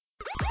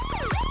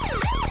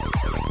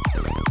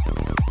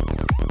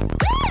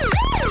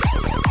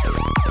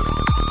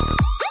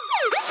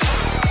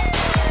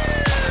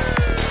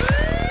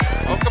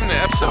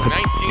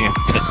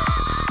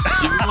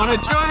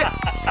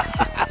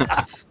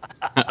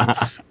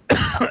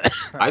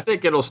I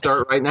think it'll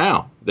start right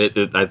now.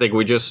 I think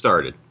we just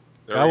started.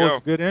 That was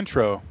a good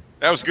intro.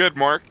 That was good,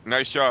 Mark.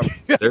 Nice job.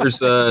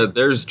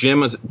 There's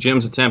Jim's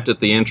attempt at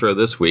the intro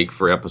this week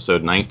for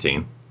episode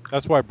 19.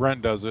 That's why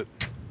Brent does it.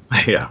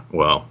 Yeah,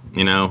 well,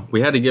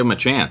 we had to give him a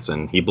chance,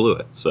 and he blew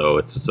it, so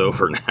it's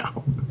over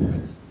now.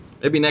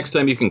 Maybe next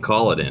time you can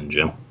call it in,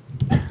 Jim.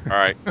 All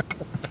right.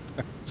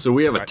 So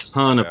we have a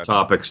ton of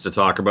topics to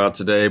talk about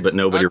today, but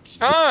nobody... A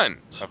ton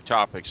of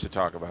topics to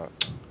talk about.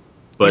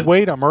 But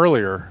wait, I'm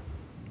earlier.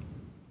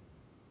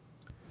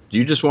 Do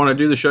you just want to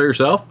do the show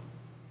yourself?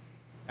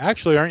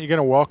 Actually, aren't you going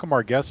to welcome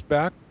our guest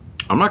back?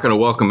 I'm not going to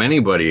welcome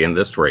anybody in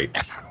this rate.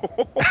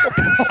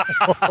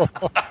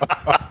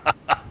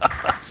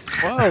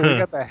 Whoa, we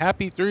got the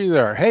happy three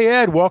there. Hey,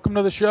 Ed, welcome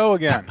to the show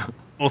again.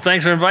 Well,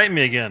 thanks for inviting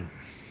me again.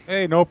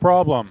 Hey, no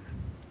problem.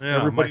 Yeah,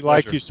 everybody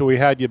liked you, so we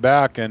had you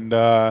back. And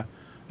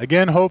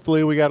again,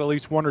 hopefully we got at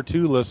least one or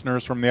two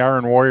listeners from the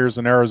Iron Warriors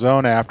in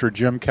Arizona after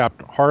Jim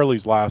capped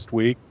Harley's last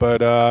week.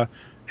 But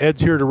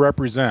Ed's here to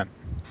represent.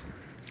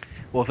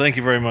 Well, thank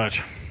you very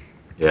much.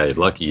 Yeah,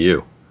 lucky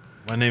you.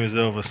 My name is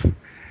Elvis.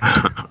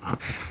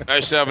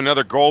 Nice to have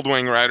another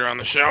Goldwing rider on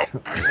the show.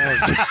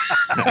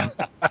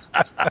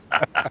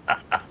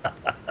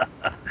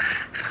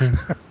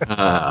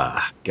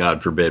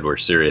 God forbid we're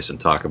serious and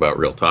talk about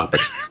real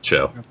topics on the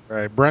show. That's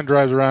right. Brent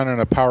drives around in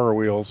a Power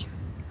Wheels.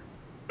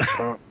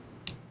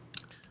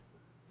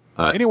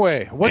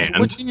 Anyway,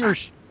 what's in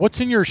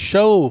your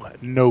show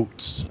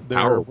notes there?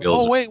 Power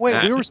Wheels. Oh, wait.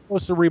 We were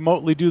supposed to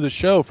remotely do the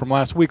show from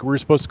last week. We were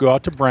supposed to go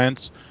out to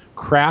Brent's,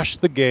 crash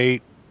the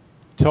gate,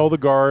 tell the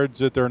guards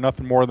that they're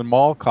nothing more than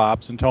mall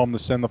cops, and tell them to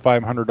send the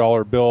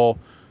 $500 bill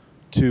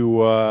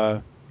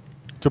to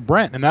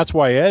Brent. And that's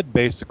why Ed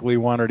basically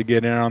wanted to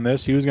get in on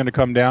this. He was going to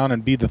come down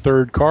and be the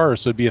third car,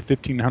 so it'd be a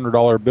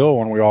 $1,500 bill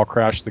when we all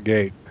crash the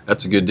gate.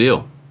 That's a good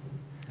deal.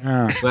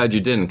 Yeah. I'm glad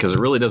you didn't, because it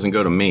really doesn't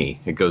go to me.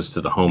 It goes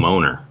to the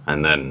homeowner,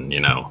 and then,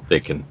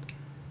 they can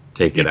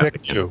take it out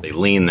against, they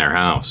lien their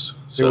house.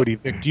 So they would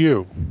evict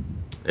you.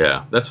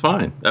 Yeah, that's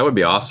fine. That would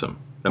be awesome.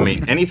 I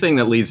mean, anything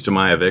that leads to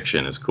my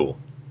eviction is cool.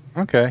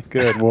 Okay,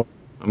 good. Well,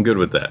 I'm good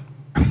with that.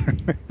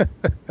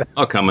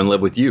 I'll come and live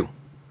with you.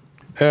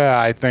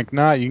 I think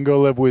not. You can go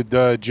live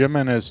with Jim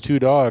and his two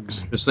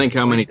dogs. Just think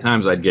how many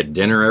times I'd get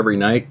dinner every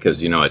night,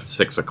 because, at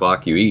 6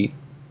 o'clock you eat.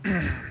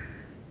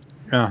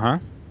 Uh-huh.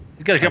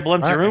 You got a couple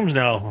empty rooms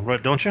now,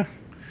 right, don't you?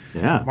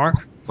 Yeah. Mark?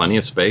 Plenty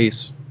of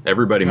space.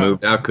 Everybody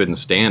moved out, couldn't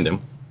stand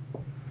him.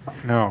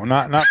 No,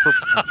 not for...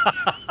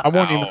 I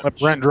won't even let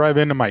Brent drive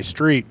into my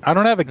street. I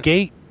don't have a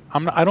gate.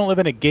 I don't live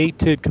in a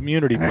gated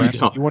community, Brent.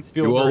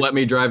 You won't let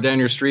me drive down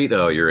your street?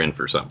 Oh, you're in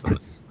for something.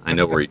 I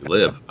know where you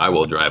live. I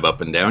will drive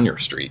up and down your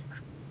street.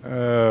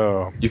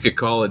 Oh. You could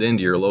call it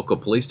into your local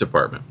police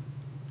department.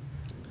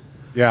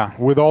 Yeah,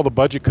 with all the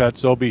budget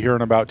cuts, they'll be here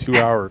in about 2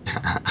 hours.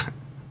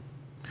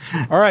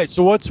 All right,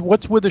 so what's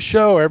with the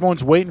show?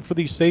 Everyone's waiting for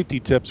these safety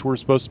tips we're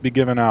supposed to be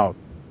giving out.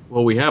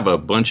 Well, we have a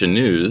bunch of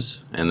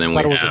news, and then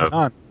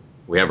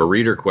we have a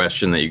reader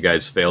question that you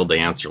guys failed to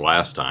answer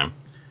last time.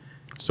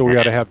 So we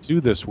got to have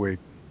two this week.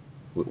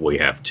 We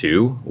have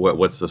two?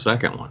 What's the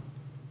second one?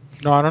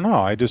 No, I don't know.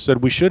 I just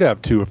said we should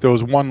have two. If there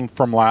was one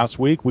from last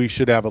week, we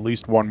should have at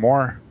least one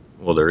more.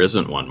 Well, there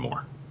isn't one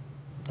more.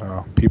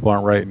 Oh, people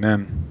aren't writing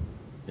in.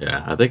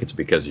 Yeah, I think it's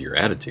because of your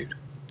attitude.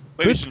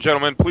 Ladies and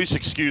gentlemen, please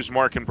excuse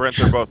Mark and Brent.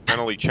 They're both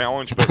mentally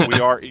challenged, but we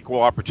are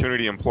equal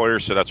opportunity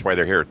employers, so that's why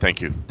they're here.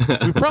 Thank you.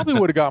 We probably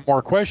would have got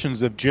more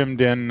questions if Jim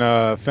didn't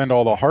offend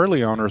all the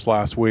Harley owners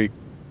last week.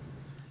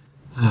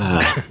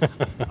 I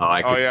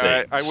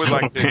would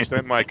like to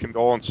extend my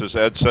condolences.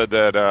 Ed said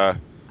that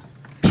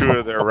two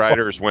of their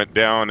riders went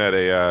down at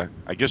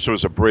I guess it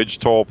was a bridge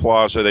toll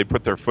plaza. They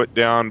put their foot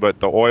down, but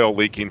the oil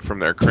leaking from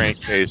their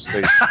crankcase,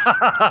 they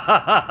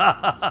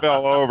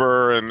fell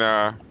over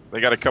and they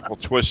got a couple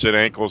twisted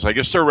ankles. I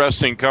guess they're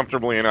resting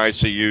comfortably in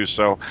ICU.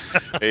 So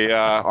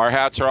our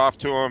hats are off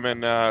to them,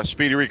 and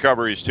speedy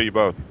recoveries to you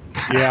both.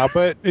 Yeah,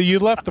 but you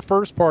left the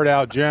first part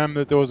out, Jim,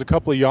 that there was a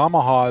couple of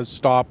Yamahas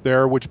stopped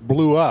there, which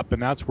blew up,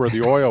 and that's where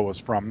the oil was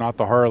from, not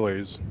the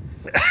Harleys.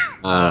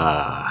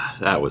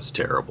 That was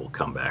terrible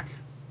comeback.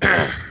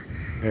 Yeah,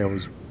 it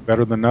was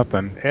better than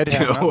nothing. Ed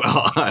had nothing.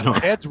 Well, I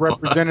don't Ed's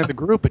represented the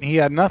group, and he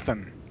had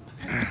nothing.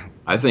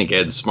 I think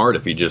Ed's smart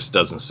if he just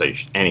doesn't say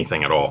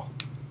anything at all.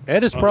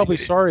 Ed is probably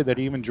sorry that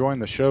he even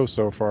joined the show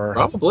so far.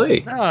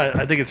 Probably. No,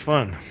 I think it's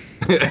fun.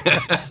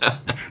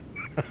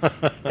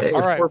 Hey,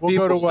 all right, we'll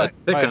go to what?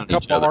 A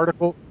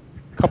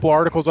couple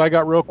articles I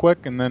got real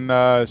quick, and then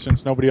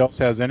since nobody else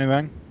has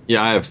anything.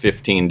 Yeah, I have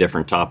 15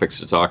 different topics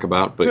to talk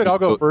about. But good, I'll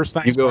go first.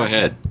 Thanks. You go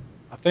ahead.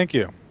 Thank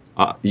you.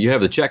 You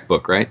have the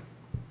checkbook, right?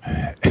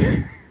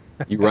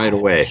 You right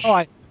away.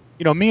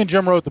 Me and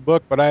Jim wrote the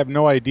book, but I have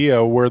no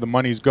idea where the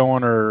money's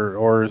going,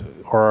 or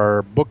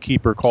our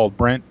bookkeeper called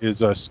Brent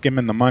is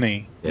skimming the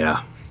money.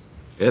 Yeah,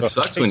 it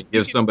sucks when you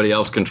give somebody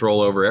else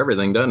control over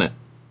everything, doesn't it?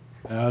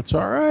 That's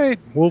all right.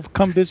 We'll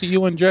come visit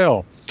you in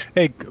jail.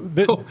 Hey,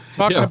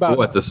 talking about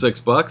what, the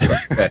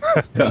 $6?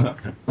 Okay.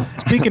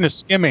 Speaking of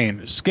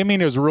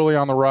skimming is really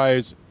on the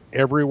rise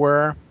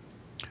everywhere.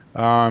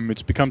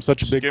 It's become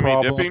such a big Skimmy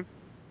problem. dipping?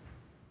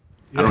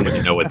 I don't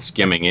even know what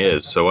skimming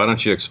is, so why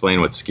don't you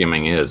explain what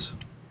skimming is?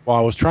 Well,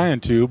 I was trying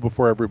to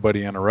before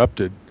everybody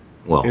interrupted.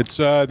 Well, It's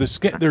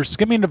there's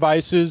skimming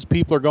devices.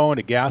 People are going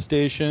to gas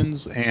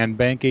stations and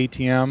bank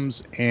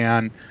ATMs,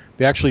 and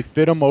they actually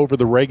fit them over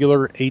the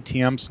regular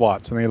ATM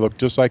slots, and they look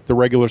just like the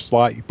regular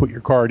slot you put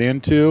your card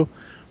into.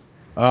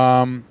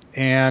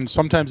 And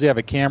sometimes they have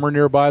a camera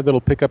nearby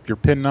that'll pick up your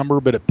PIN number,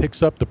 but it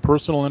picks up the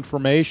personal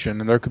information,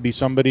 and there could be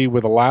somebody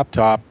with a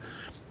laptop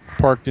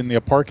parked in the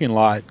parking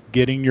lot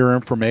getting your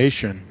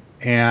information,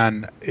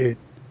 and it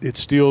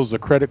steals the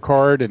credit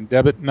card and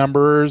debit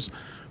numbers,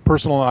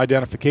 personal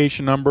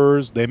identification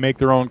numbers. They make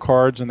their own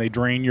cards and they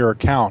drain your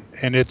account,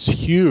 and it's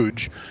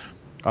huge.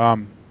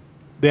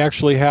 They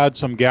actually had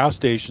some gas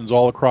stations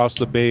all across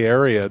the Bay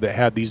Area that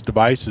had these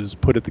devices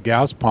put at the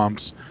gas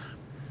pumps,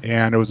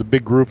 and it was a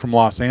big group from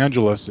Los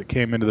Angeles that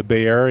came into the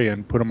Bay Area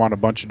and put them on a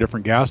bunch of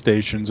different gas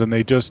stations, and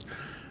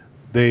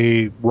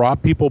they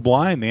rob people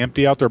blind. They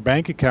empty out their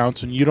bank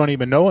accounts, and you don't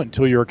even know it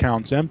until your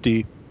account's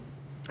empty.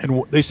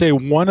 And they say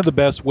one of the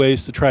best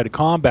ways to try to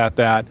combat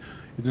that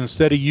is,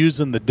 instead of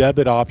using the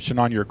debit option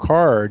on your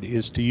card,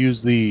 is to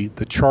use the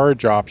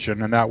charge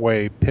option, and that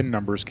way PIN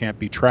numbers can't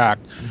be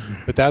tracked.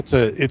 But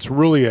it's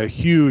really a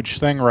huge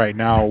thing right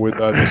now with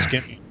the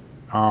skimming.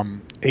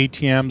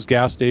 ATMs,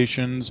 gas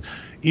stations,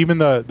 even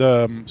the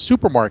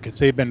supermarkets,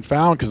 they've been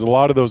found because a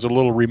lot of those are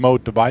little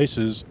remote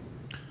devices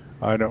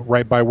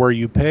right by where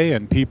you pay,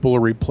 and people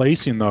are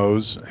replacing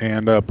those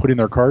and putting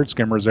their card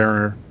skimmers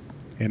there,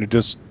 and it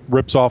just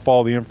rips off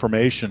all the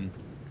information.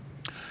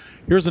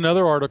 Here's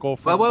another article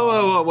from...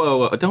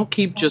 Whoa.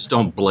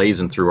 Don't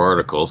blazing through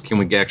articles. Can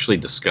we actually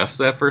discuss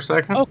that for a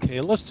second?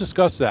 Okay, let's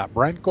discuss that.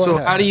 Brent, go ahead.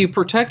 So how do you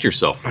protect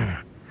yourself from it?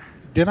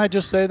 Didn't I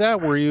just say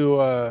that? Were you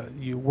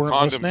weren't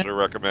Condoms listening? are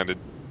recommended.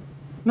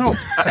 No.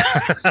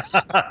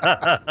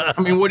 I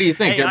mean, what do you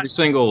think? Hey,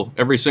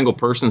 every single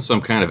person's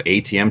some kind of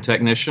ATM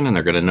technician, and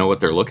they're going to know what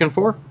they're looking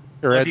for?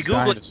 Or If you Ed's Google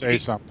dying it- to say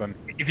something.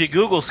 If you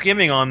Google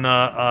skimming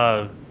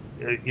on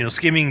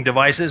skimming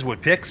devices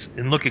with pics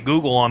and look at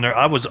Google on there,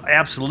 I was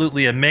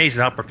absolutely amazed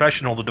at how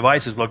professional the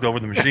devices looked over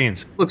the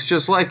machines. Looks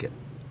just like it.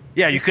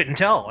 Yeah, you couldn't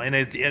tell. And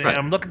Right.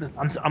 I'm looking.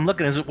 I'm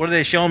looking. What are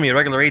they showing me? A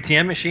regular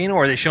ATM machine,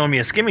 or are they showing me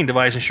a skimming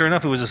device? And sure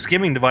enough, it was a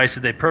skimming device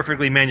that they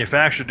perfectly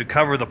manufactured to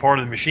cover the part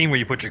of the machine where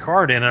you put your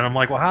card in. And I'm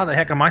like, well, how the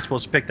heck am I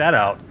supposed to pick that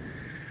out?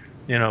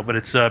 But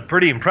it's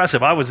pretty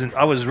impressive. I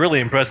was really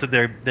impressed that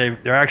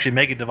they're actually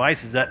making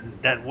devices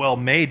that well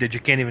made that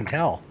you can't even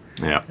tell.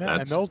 Yeah, Yeah, and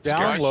that's those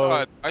scary.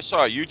 download... I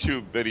saw a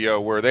YouTube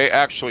video where they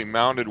actually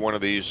mounted one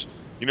of these.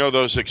 You know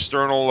those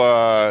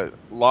external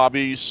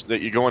lobbies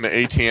that you go into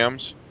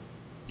ATMs?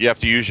 You have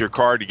to use your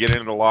card to get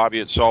into the lobby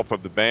itself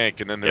of the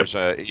bank, and then there's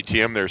a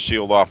ATM there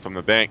sealed off from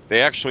the bank.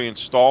 They actually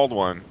installed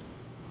one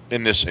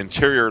in this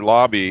interior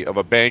lobby of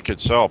a bank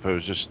itself. It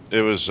was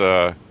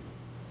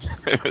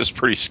it was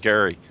pretty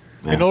scary.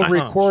 And they'll I-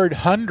 record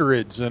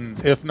hundreds,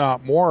 and if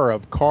not more,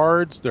 of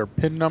cards, their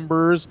PIN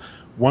numbers.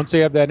 Once they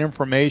have that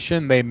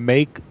information, they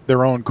make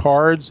their own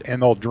cards,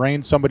 and they'll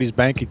drain somebody's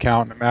bank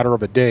account in a matter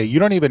of a day. You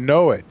don't even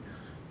know it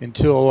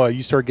until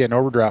you start getting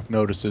overdraft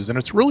notices, and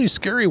it's really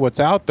scary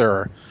what's out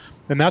there.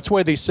 And that's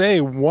why they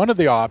say one of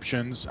the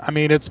options, I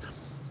mean, it's...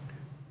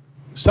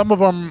 Some of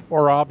them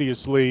are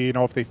obviously,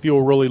 if they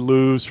feel really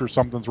loose or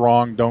something's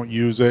wrong, don't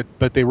use it.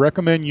 But they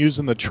recommend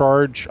using the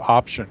charge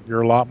option.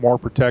 You're a lot more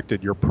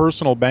protected. Your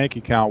personal bank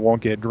account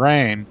won't get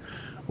drained,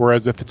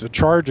 whereas if it's a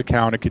charge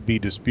account, it could be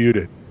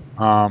disputed.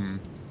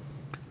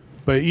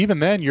 But even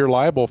then, you're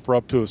liable for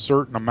up to a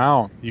certain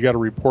amount. You got to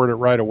report it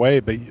right away.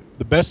 But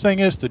the best thing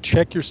is to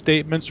check your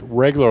statements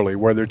regularly,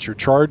 whether it's your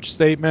charge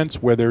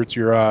statements, whether it's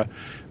your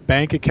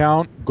bank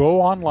account.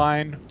 Go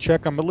online,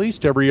 check them at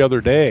least every other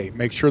day.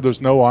 Make sure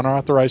there's no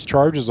unauthorized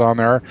charges on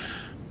there.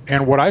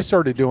 And what I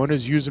started doing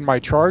is using my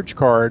charge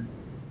card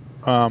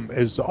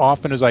as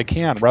often as I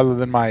can, rather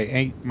than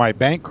my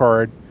bank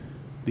card.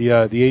 The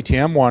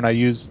ATM one, I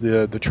use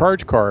the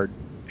charge card,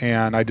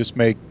 and I just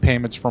make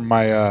payments from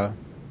my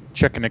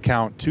checking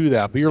account to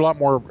that. But you're a lot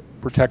more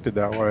protected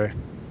that way.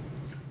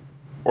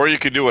 Or you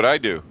could do what I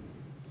do.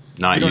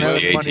 Not You don't use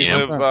have the money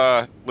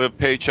ATM. Live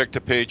paycheck to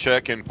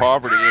paycheck in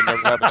poverty and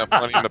never have enough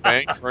money in the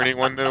bank for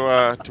anyone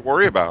to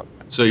worry about.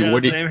 So Yeah,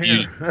 what same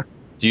here.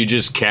 do you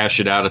just cash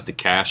it out at the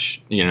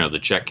the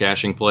check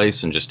cashing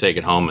place, and just take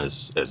it home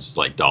as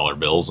like dollar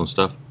bills and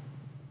stuff?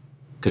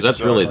 Because that's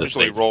really the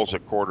usually safe. rolls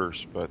at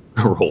quarters, but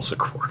Rolls of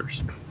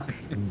quarters.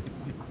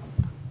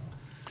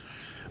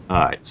 All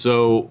right.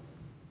 So,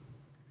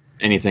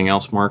 anything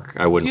else, Mark?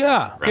 I wouldn't.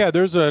 Yeah.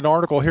 There's an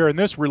article here, and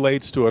this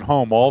relates to at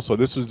home also.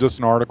 This is just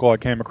an article I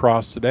came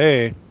across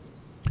today.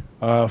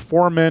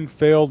 4 men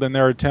failed in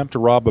their attempt to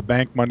rob a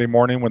bank Monday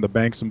morning when the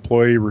bank's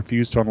employee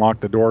refused to unlock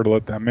the door to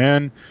let them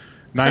in.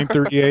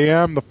 9:30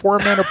 a.m. The 4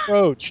 men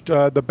approached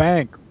the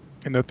bank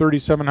in the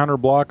 3700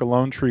 block of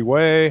Lone Tree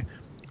Way.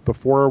 The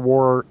 4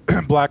 wore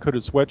black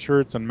hooded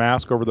sweatshirts and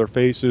masks over their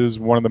faces.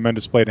 One of the men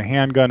displayed a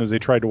handgun as they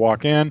tried to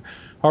walk in.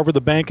 However,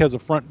 the bank has a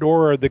front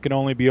door that can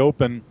only be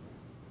opened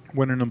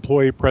when an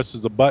employee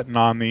presses a button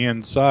on the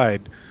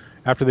inside.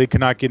 After they could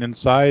not get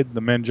inside,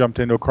 the men jumped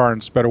into a car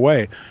and sped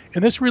away.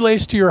 And this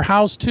relates to your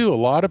house too. A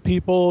lot of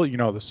people,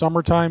 the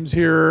summertime's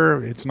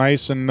here. It's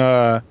nice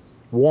and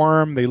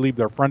warm. They leave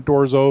their front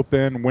doors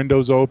open,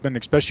 windows open,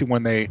 especially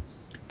when they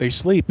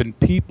sleep. And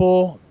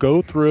people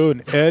go through,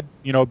 and Ed,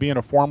 being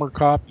a former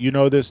cop,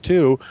 this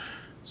too.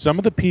 Some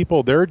of the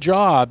people, their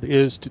job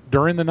is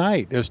during the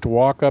night is to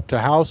walk up to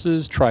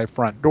houses, try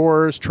front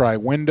doors, try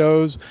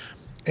windows.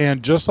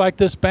 And just like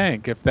this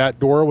bank, if that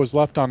door was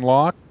left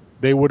unlocked,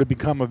 they would have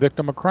become a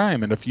victim of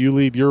crime. And if you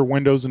leave your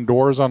windows and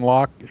doors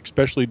unlocked,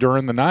 especially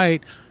during the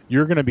night,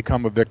 you're going to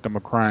become a victim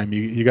of crime.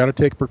 You got to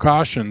take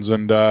precautions.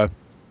 And,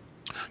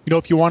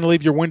 if you want to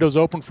leave your windows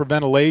open for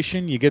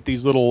ventilation, you get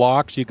these little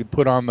locks you could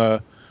put on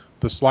the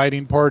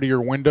sliding part of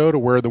your window to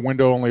where the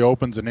window only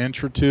opens an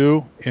inch or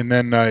two, and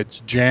then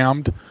it's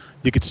jammed.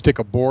 You could stick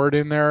a board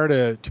in there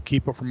to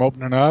keep it from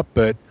opening up.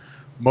 But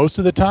most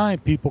of the time,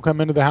 people come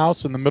into the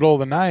house in the middle of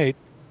the night.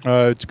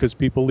 It's because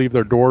people leave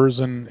their doors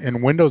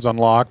and windows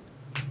unlocked.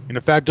 And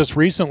in fact, just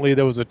recently,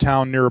 there was a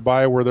town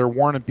nearby where they're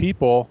warning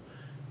people.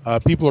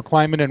 People are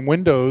climbing in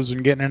windows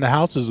and getting into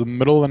houses in the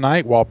middle of the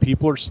night while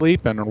people are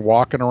sleeping and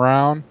walking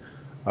around,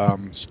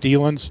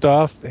 stealing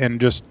stuff.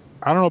 And just,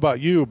 I don't know about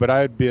you, but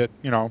I'd be,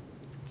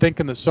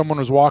 thinking that someone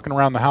was walking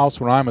around the house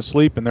when I'm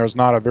asleep, and there's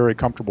not a very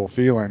comfortable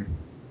feeling.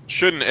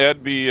 Shouldn't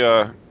Ed be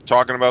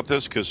talking about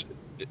this? Because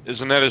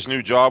isn't that his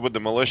new job with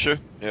the militia,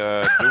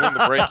 doing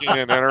the breaking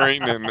and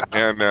entering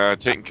and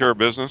taking care of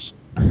business?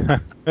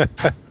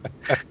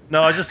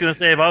 No, I was just gonna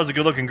say if I was a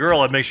good-looking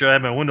girl, I'd make sure I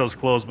had my windows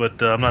closed, but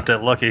I'm not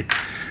that lucky.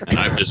 And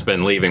I've just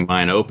been leaving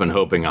mine open,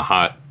 hoping a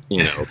hot,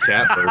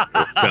 catbird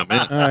will come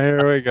in.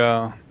 Here we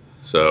go.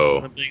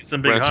 So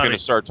some big Brent's going to hottie.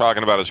 start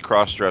talking about his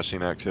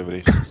cross-dressing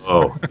activities.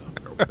 oh,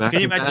 back Can to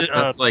you imagine,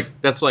 that.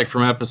 That's like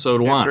from episode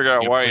Can't 1. figure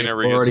out why he We're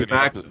never gets already any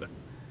back to that.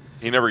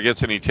 He never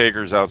gets any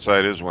takers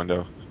outside his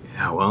window.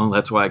 Yeah, well,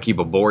 that's why I keep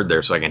a board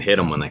there so I can hit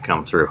them when they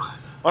come through.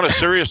 On a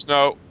serious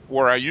note,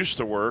 where I used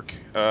to work,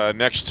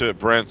 next to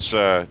Brent's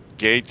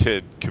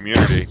gated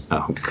community,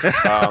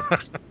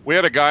 we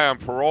had a guy on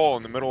parole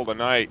in the middle of the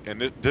night,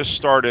 and this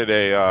started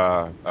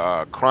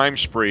a crime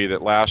spree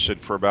that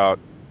lasted for about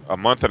a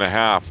month and a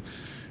half.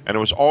 And it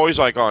was always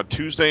like on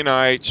Tuesday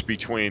nights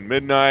between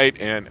midnight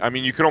and,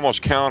 you could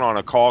almost count on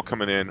a call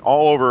coming in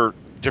all over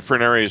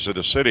different areas of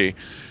the city.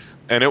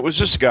 And it was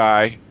this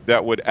guy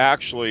that would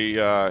actually,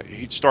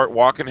 he'd start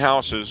walking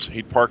houses,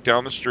 he'd park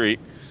down the street,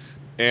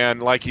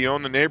 and like he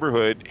owned the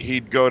neighborhood,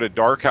 he'd go to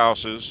dark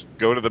houses,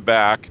 go to the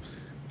back,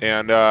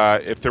 and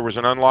if there was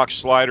an unlocked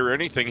slide or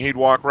anything, he'd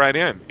walk right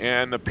in.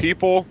 And the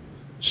people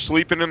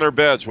sleeping in their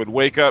beds would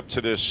wake up to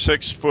this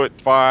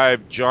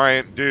 6'5"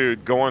 giant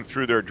dude going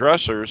through their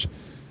dressers,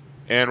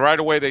 and right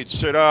away they'd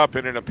sit up,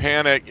 and in a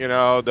panic,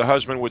 the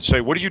husband would say,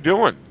 "What are you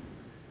doing?"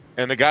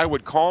 And the guy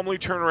would calmly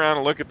turn around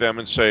and look at them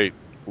and say,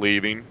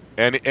 "Leaving,"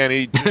 and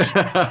he'd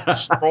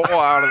just stroll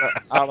out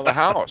of the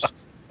house.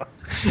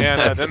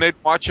 And then they'd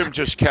watch him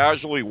just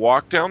casually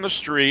walk down the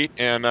street.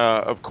 And,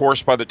 of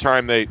course, by the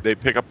time they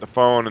pick up the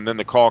phone and then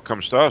the call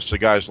comes to us, the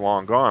guy's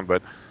long gone.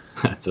 But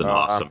that's an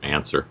awesome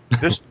answer.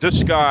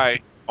 This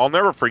guy, I'll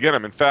never forget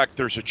him. In fact,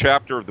 there's a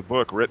chapter of the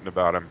book written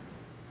about him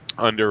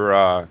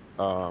under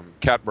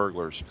cat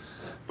burglars.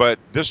 But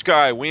this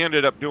guy, we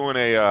ended up doing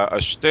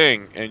a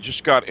sting and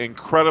just got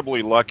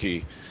incredibly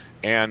lucky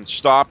and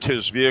stopped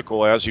his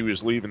vehicle as he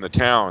was leaving the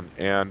town.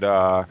 And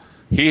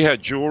he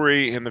had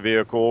jewelry in the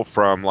vehicle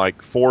from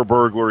like 4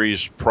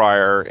 burglaries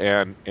prior,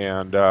 and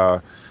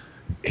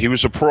he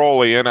was a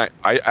parolee. And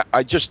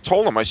I just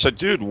told him, I said,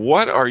 "Dude,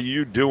 what are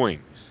you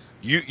doing?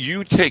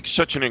 You take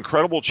such an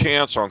incredible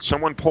chance on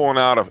someone pulling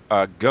out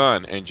a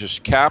gun and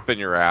just capping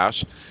your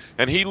ass."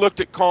 And he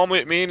looked calmly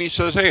at me and he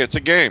says, "Hey, it's a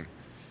game."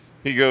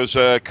 He goes,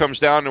 "It comes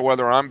down to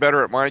whether I'm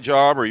better at my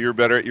job or you're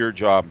better at your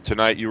job.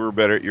 Tonight you were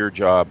better at your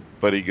job."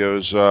 But he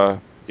goes,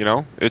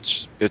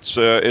 it's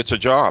a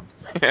job."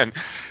 And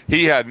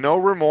he had no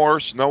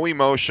remorse, no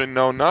emotion,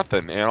 no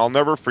nothing. And I'll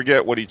never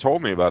forget what he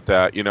told me about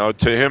that.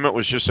 To him it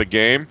was just a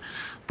game.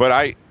 But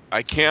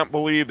I can't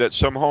believe that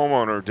some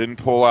homeowner didn't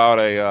pull out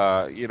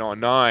a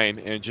 9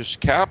 and just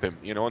cap him,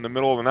 in the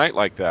middle of the night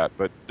like that.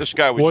 But this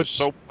guy was just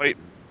so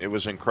blatant. It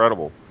was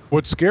incredible.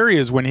 What's scary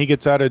is when he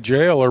gets out of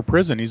jail or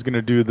prison, he's going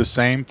to do the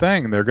same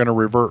thing. They're going to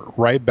revert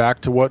right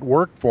back to what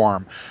worked for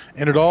him.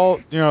 And it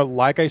all,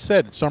 like I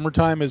said,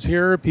 summertime is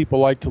here. People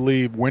like to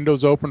leave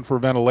windows open for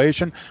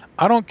ventilation.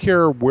 I don't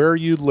care where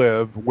you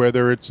live,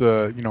 whether it's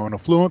an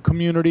affluent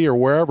community or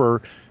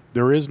wherever,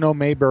 there is no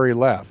Mayberry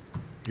left.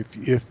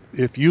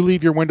 If you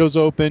leave your windows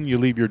open, you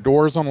leave your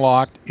doors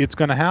unlocked, it's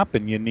going to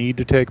happen. You need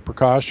to take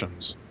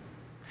precautions.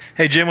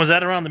 Hey, Jim, was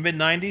that around the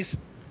mid-'90s?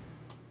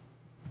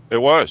 It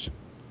was.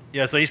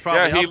 Yeah, so he's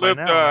probably he out lived.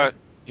 by now, right?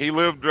 He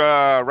lived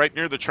right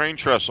near the train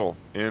trestle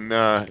in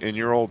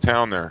your old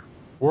town there.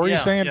 Where are you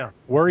saying? Yeah.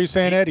 Where are you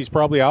saying, Ed? He's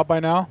probably out by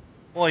now.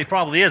 Well, he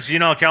probably is.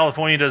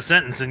 California does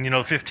sentence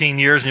in 15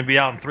 years, and you'll be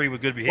out in 3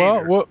 with good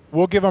behavior. Well,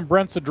 we'll give him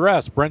Brent's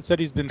address. Brent said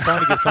he's been trying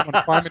to get someone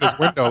to climb in his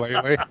window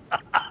lately.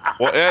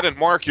 Well, Ed and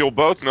Mark, you'll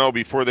both know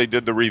before they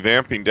did the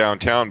revamping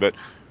downtown, but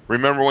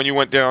Remember when you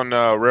went down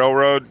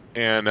Railroad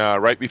and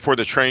right before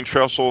the train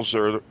trestles,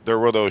 there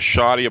were those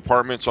shoddy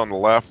apartments on the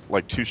left,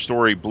 like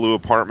 2-story blue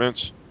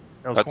apartments.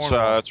 That's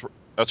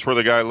where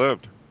the guy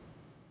lived.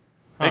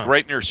 I think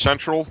right near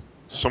Central,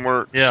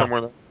 somewhere.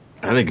 Somewhere there.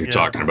 I think you're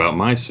talking about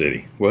my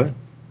city. What?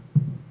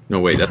 No,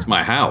 wait, that's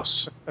my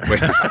house.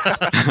 Wait.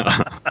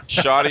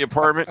 Shoddy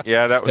apartment?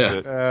 Yeah, that was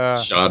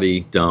it.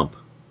 Shoddy dump.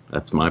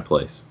 That's my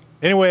place.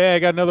 Anyway, I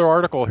got another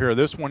article here.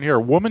 This one here,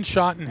 woman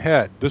shot in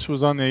head. This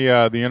was on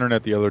the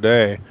internet the other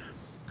day.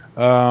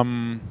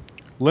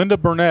 Linda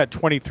Burnett,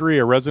 23,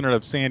 a resident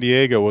of San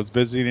Diego, was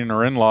visiting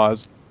her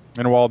in-laws,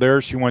 and while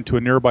there, she went to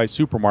a nearby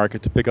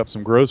supermarket to pick up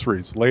some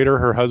groceries. Later,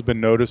 her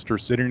husband noticed her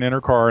sitting in her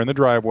car in the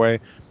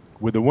driveway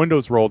with the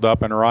windows rolled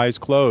up and her eyes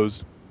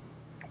closed,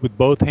 with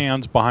both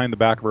hands behind the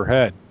back of her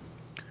head.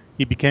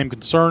 He became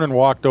concerned and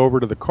walked over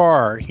to the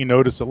car. He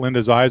noticed that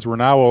Linda's eyes were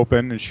now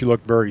open and she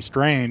looked very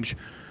strange.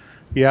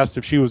 He asked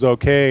if she was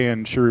okay,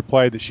 and she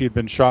replied that she had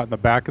been shot in the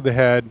back of the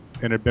head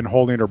and had been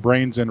holding her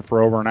brains in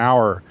for over an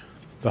hour.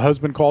 The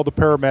husband called the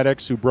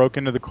paramedics, who broke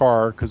into the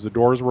car because the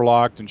doors were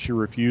locked and she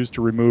refused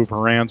to remove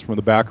her hands from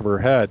the back of her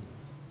head.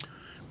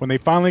 When they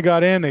finally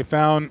got in, they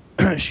found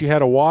she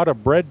had a wad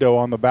of bread dough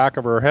on the back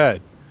of her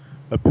head.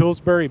 A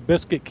Pillsbury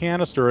biscuit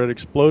canister had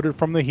exploded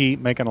from the heat,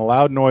 making a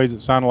loud noise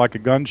that sounded like a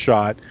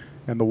gunshot,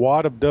 and the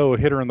wad of dough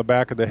hit her in the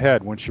back of the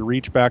head. When she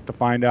reached back to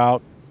find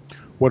out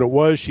what it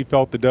was, she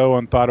felt the dough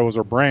and thought it was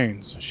her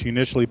brains. She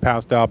initially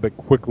passed out but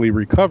quickly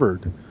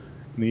recovered.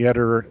 And the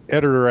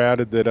editor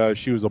added that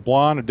she was a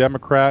blonde, a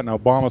Democrat, and an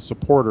Obama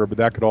supporter, but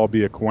that could all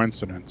be a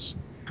coincidence.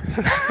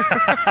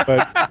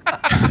 but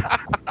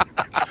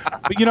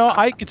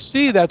I could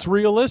see that's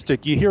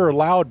realistic. You hear a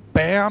loud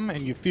bam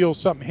and you feel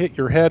something hit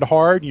your head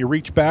hard, and you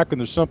reach back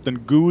and there's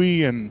something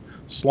gooey and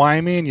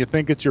slimy and you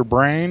think it's your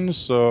brains.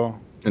 So.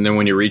 And then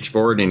when you reach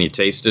forward and you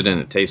taste it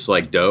and it tastes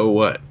like dough,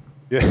 what?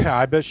 Yeah,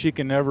 I bet she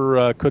can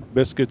never cook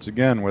biscuits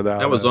again without.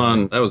 That was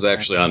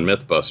actually on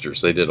MythBusters.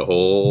 They did a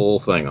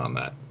whole thing on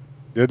that.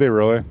 Did they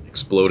really?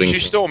 Exploding.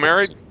 She's still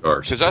married?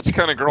 Because that's the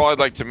kind of girl I'd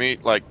like to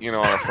meet, on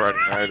a Friday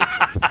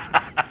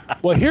night.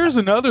 Well, here's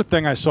another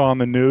thing I saw on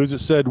the news. It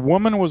said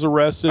woman was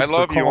arrested. I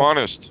love you,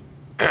 honest.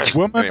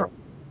 Woman, anyway.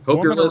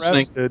 Hope you're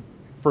listening. Arrested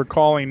for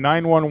calling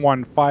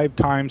 911 5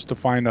 times to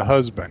find a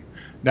husband.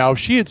 Now, if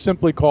she had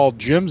simply called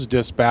Jim's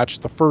dispatch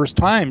the first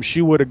time,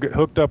 she would have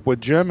hooked up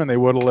with Jim and they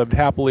would have lived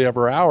happily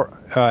ever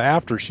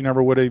after. She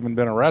never would have even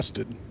been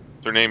arrested.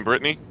 Is her name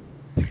Brittany?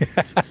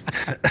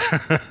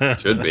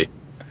 Should be.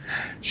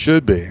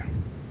 Should be.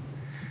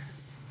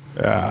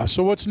 Yeah.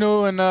 So what's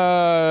new in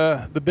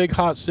the big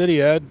hot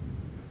city, Ed?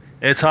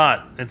 It's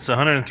hot. It's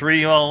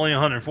 103, well, only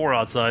 104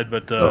 outside,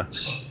 but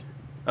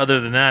other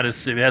than that, it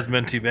hasn't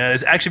been too bad.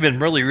 It's actually been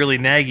really, really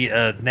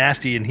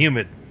nasty and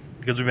humid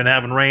because we've been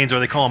having rains, or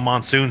they call them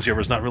monsoons here, but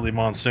it's not really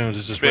monsoons.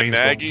 It's just rain.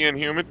 Naggy and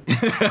humid?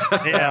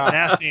 Yeah,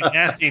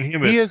 nasty and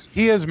humid.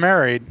 He is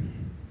married.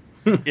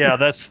 Yeah,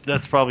 that's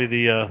probably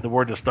the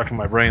word that's stuck in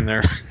my brain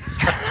there.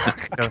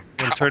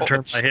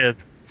 Turn my head.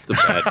 It's a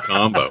bad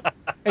combo.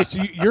 Hey,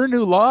 so your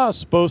new law is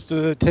supposed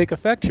to take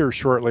effect here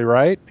shortly,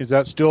 right? Is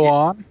that still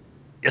on?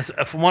 Yes,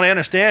 from what I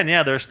understand,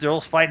 yeah, they're still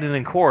fighting it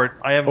in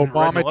court. I haven't.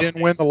 Obama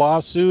didn't win the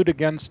lawsuit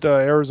against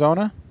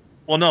Arizona.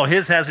 Well, no,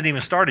 his hasn't even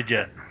started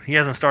yet. He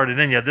hasn't started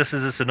in yet. This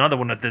is another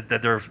one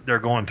that they're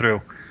going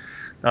through.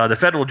 The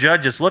federal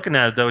judge is looking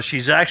at it, though.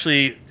 She's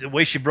actually, the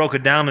way she broke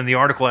it down in the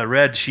article I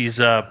read, she's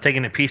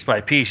taking it piece by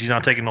piece. She's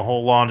not taking the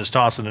whole law and just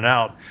tossing it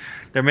out.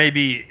 There may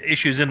be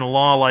issues in the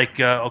law like,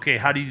 okay,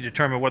 how do you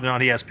determine whether or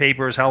not he has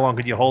papers? How long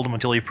could you hold him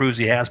until he proves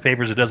he has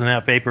papers or doesn't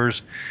have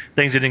papers?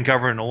 Things they didn't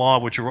cover in the law,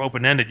 which are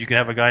open-ended. You can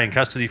have a guy in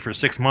custody for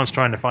 6 months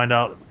trying to find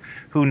out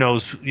who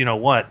knows,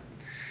 what.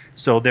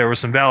 So there were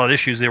some valid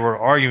issues they were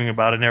arguing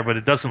about in there, but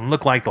it doesn't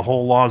look like the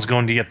whole law is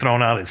going to get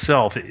thrown out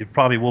itself. It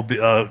probably will be,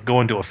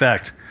 go into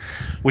effect,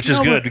 which is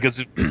good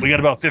because we got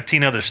about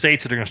 15 other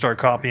states that are going to start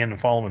copying and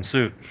following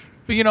suit.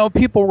 But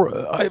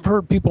I've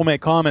heard people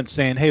make comments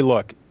saying, "Hey,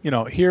 look,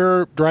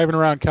 here driving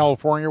around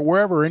California,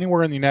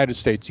 anywhere in the United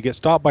States, you get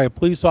stopped by a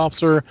police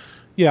officer,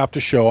 you have to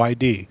show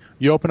ID.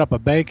 You open up a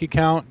bank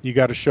account, you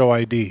got to show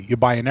ID. You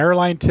buy an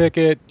airline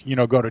ticket,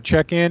 go to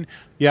check in,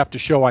 you have to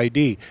show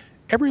ID.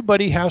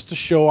 Everybody has to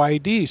show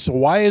ID. So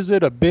why is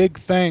it a big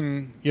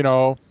thing,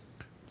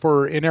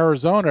 for in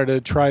Arizona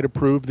to try to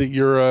prove that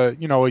you're a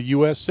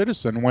U.S.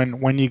 citizen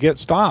when you get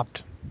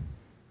stopped?"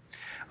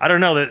 I don't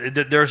know.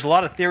 There's a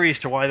lot of theories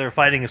to why they're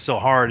fighting it so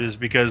hard. Is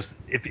because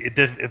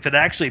if it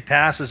actually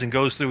passes and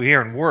goes through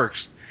here and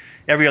works,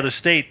 every other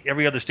state's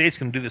going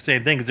to do the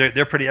same thing because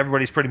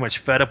everybody's pretty much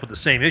fed up with the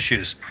same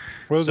issues.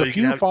 Well, there's a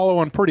few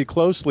following pretty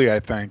closely, I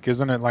think,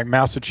 isn't it? Like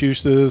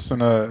Massachusetts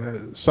and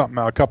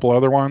a couple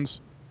other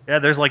ones. Yeah,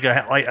 there's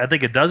I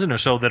think a dozen or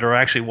so that are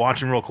actually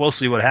watching real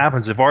closely what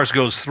happens. If ours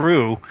goes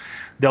through,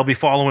 they'll be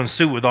following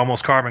suit with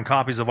almost carbon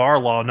copies of our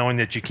law, knowing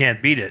that you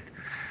can't beat it.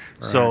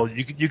 Right. So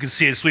you can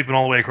see it sweeping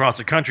all the way across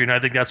the country, and I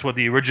think that's what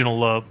the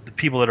original the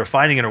people that are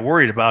fighting it are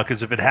worried about.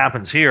 Because if it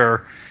happens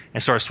here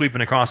and starts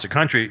sweeping across the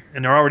country,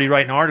 and they're already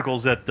writing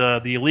articles that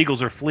the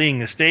illegals are fleeing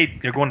the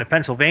state, they're going to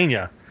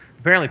Pennsylvania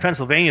apparently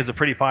Pennsylvania is a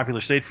pretty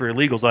popular state for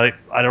illegals.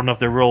 I don't know if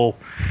they're real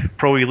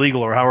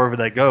pro-illegal or however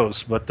that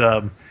goes, but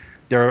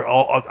they're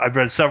all. I've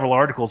read several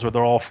articles where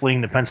they're all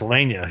fleeing to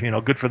Pennsylvania.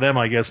 Good for them,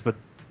 I guess, but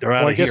they're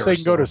out Well, I of guess here. they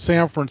can go to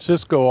San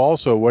Francisco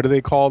also. What do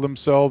they call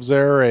themselves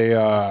there?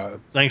 A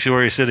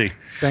sanctuary city.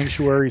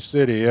 Sanctuary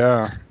city,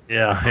 yeah.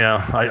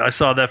 Yeah. I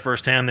saw that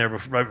firsthand there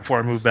right before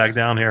I moved back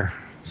down here.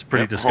 It's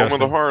pretty disgusting. Home of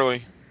the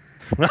Harley.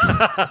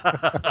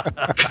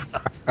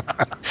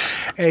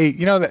 Hey,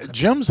 that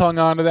Jim's hung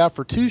on to that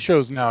for 2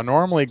 shows now.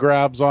 Normally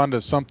grabs onto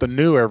something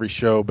new every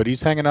show, but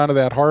he's hanging on to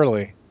that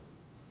Harley.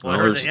 Well, I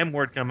heard the M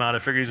word come out. I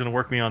figured he's going to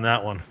work me on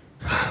that one.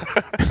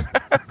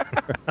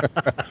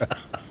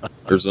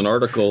 There's an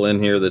article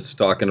in here that's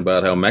talking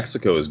about how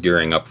Mexico is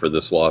gearing up for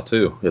this law,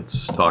 too.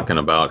 It's talking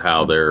about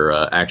how they're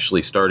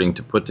actually starting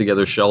to put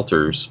together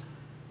shelters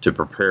to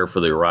prepare for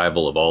the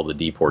arrival of all the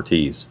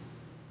deportees.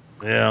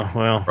 Yeah,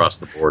 well. Across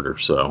the border,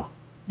 so.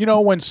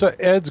 When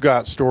Ed's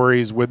got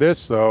stories with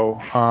this,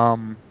 though,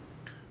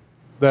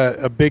 that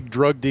a big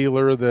drug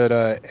dealer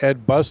that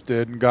Ed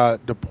busted and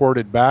got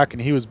deported back,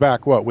 and he was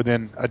back,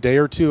 within a day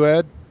or two,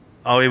 Ed?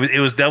 Oh,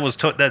 that's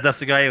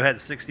the guy who had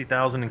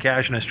 $60,000 in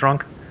cash in his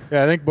trunk?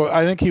 Yeah,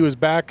 I think he was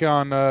back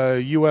on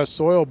U.S.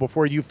 soil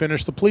before you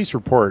finished the police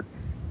report.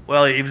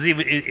 Well,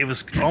 it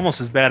was almost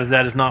as bad as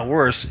that, if not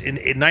worse. In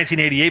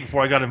 1988,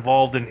 before I got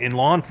involved in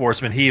law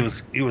enforcement, he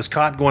was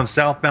caught going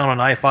southbound on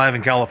I-5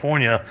 in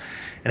California,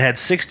 and had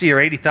 $60,000 or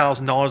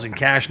 $80,000 in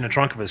cash in the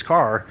trunk of his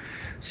car.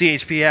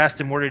 CHP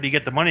asked him where did he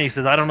get the money. He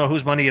says, I don't know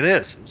whose money it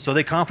is. So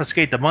they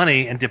confiscate the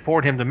money and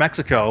deport him to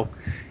Mexico.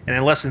 And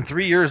in less than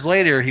 3 years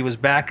later, he was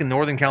back in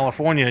Northern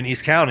California in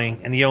East County,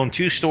 and he owned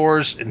 2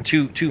 stores and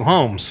two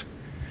homes.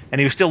 And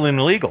he was still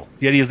illegal.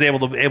 Yet he was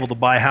able to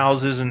buy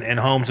houses and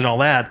homes and all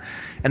that.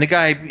 And the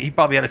guy, he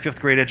probably had a 5th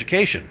grade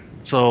education.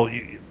 So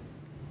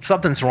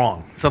something's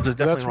wrong. Something's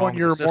definitely wrong.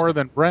 That's 1 year more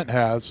than Brent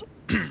has.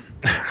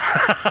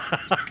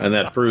 And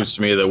that proves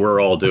to me that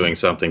we're all doing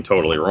something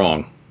totally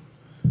wrong.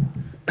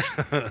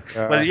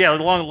 But yeah,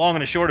 long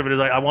and the short of it is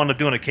I wound up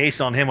doing a case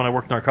on him when I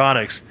worked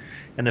narcotics,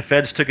 and the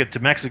feds took it to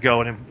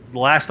Mexico. And the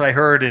last I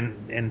heard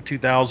in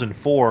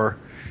 2004,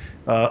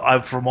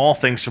 from all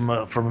things from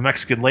a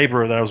Mexican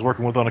laborer that I was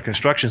working with on a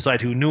construction site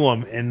who knew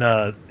him in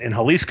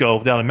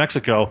Jalisco down in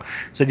Mexico,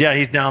 said, yeah,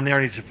 he's down there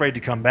and he's afraid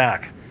to come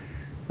back.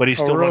 But he's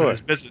still running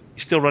his business.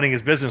 He's still running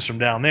his business from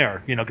down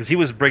there, because he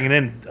was bringing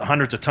in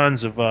hundreds of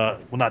tons of,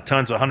 not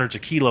tons, but hundreds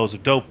of kilos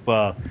of dope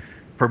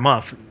per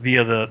month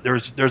via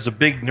there's a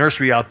big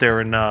nursery out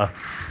there in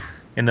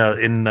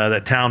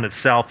that town that's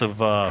south of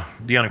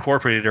the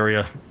unincorporated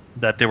area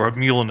that they were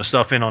muling the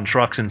stuff in on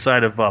trucks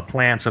inside of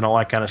plants and all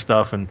that kind of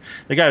stuff. And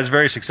the guy was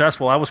very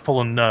successful. I was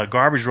pulling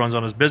garbage runs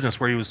on his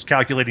business where he was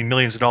calculating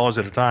millions of dollars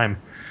at a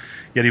time.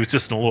 Yet he was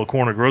just in a little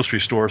corner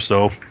grocery store,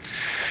 so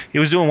he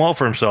was doing well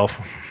for himself.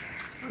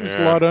 There's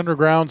a lot of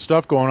underground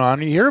stuff going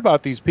on. You hear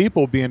about these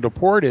people being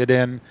deported,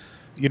 and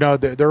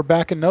they're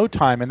back in no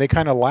time, and they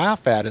kind of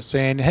laugh at it,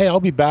 saying, "Hey, I'll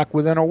be back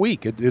within a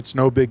week. It's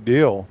no big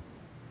deal."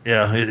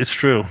 Yeah, it's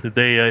true.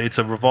 It's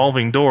a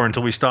revolving door.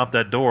 Until we stop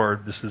that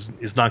door, this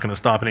is not going to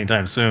stop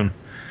anytime soon.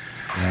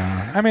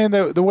 Yeah, I mean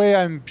the way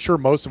I'm sure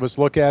most of us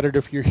look at it,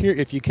 if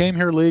you came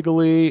here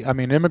legally, I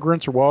mean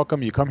immigrants are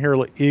welcome. You come here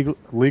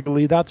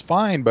legally, that's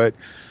fine, but.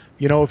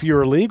 If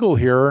you're illegal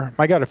here,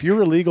 my God, if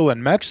you're illegal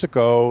in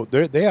Mexico,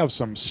 they have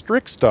some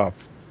strict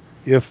stuff.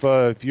 If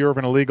you're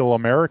an illegal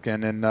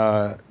American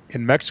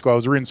in Mexico, I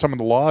was reading some of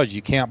the laws.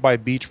 You can't buy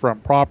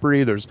beachfront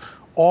property. There's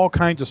all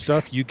kinds of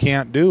stuff you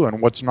can't do,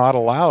 and what's not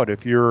allowed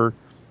if you're,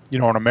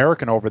 an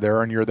American over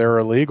there and you're there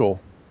illegal.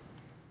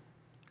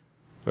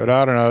 But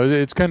I don't know.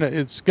 It's going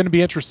to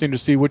be interesting to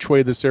see which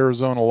way this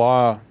Arizona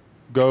law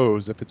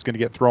goes. If it's going to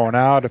get thrown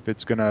out, if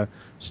it's going to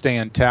stay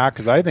intact,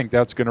 because I think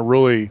that's going to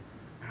really.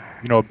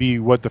 Be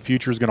what the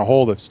future is going to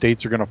hold, if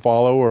states are going to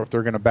follow or if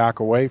they're going to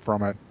back away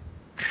from it.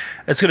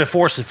 It's going to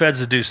force the feds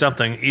to do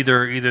something.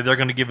 Either they're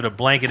going to give it a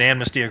blanket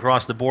amnesty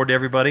across the board to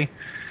everybody,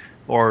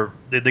 or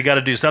they got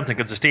to do something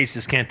because the states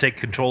just can't take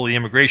control of the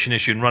immigration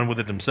issue and run with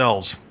it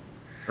themselves.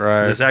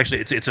 Right.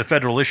 It's a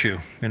federal issue,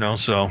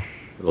 so.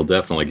 It'll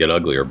definitely get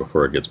uglier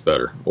before it gets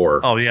better,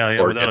 or or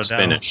it gets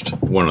finished.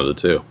 One of the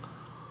two.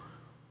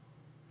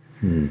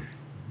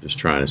 Just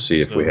trying to see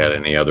if we had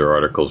any other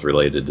articles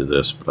related to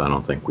this, but I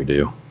don't think we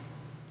do.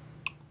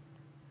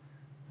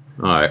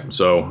 All right,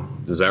 so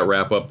does that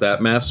wrap up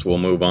that mess? We'll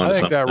move on to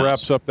something else. I think that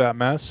wraps up that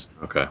mess.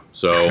 Okay,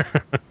 so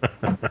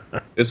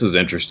this is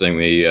interesting.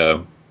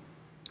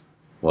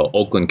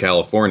 Oakland,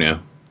 California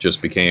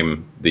just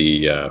became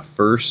the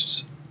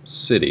first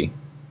city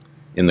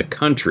in the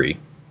country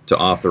to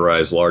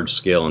authorize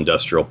large-scale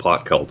industrial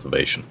pot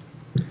cultivation.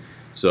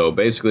 So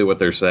basically what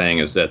they're saying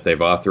is that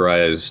they've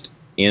authorized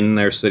in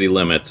their city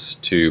limits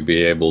to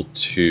be able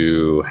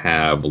to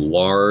have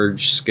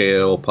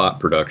large-scale pot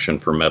production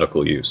for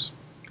medical use.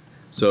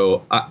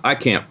 So I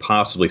can't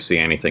possibly see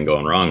anything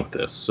going wrong with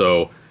this.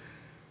 So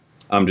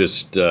I'm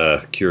just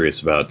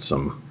curious about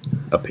some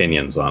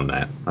opinions on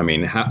that. I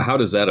mean, how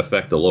does that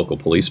affect the local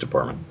police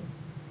department?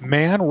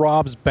 Man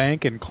robs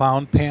bank in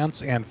clown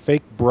pants and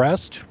fake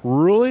breast.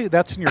 Really?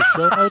 That's in your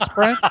show notes,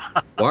 Brent?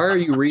 Why are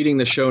you reading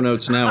the show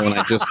notes now when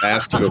I just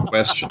asked you a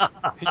question?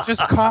 It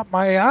just caught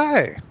my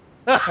eye.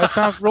 That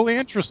sounds really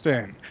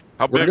interesting.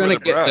 How We're big gonna were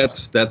the get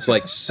breasts? that's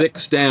like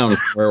 6 down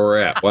from where we're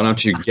at. Why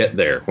don't you get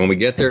there? When we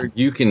get there,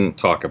 you can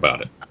talk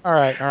about it. All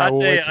right. I'll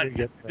We'll tell wait you, till you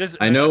get there. just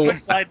I know- a quick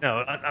side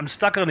note. I'm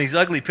stuck on these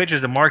ugly pictures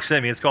that Mark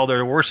sent me. It's called "There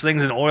Are Worse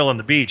Things Than Oil on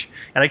the Beach,"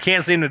 and I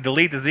can't seem to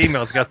delete this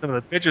email. It's got some of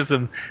the pictures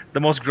of the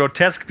most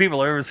grotesque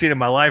people I've ever seen in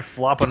my life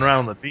flopping around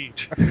on the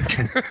beach.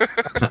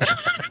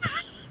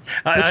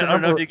 I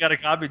don't know if you got a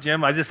copy,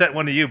 Jim. I just sent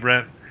one to you,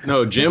 Brent.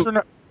 No, Jim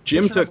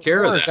Picture took care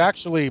of number 4 is that.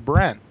 actually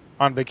Brent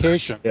on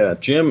vacation. Yeah,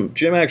 Jim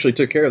actually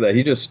took care of that.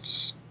 He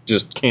just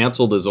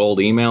canceled his old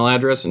email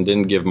address and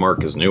didn't give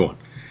Mark his new one.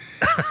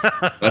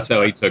 That's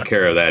how he took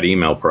care of that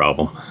email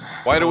problem.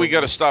 Why do we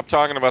got to stop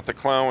talking about the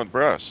clown with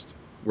breast?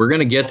 We're going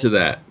to get to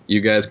that.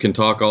 You guys can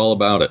talk all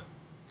about it.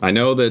 I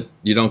know that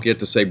you don't get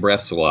to say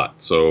breasts a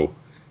lot, so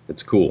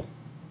it's cool.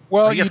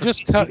 Well, You you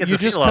just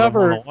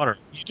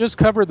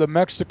covered the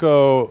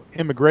Mexico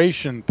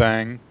immigration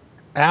thing,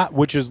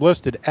 which is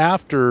listed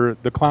after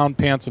the clown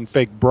pants and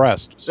fake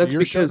breast. So That's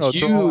your show because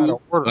notes are all out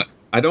of order.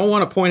 I don't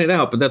want to point it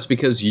out, but that's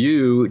because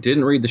you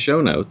didn't read the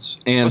show notes,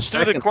 and Let's do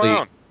the secondly,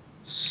 clown.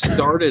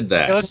 started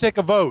that. Okay, let's take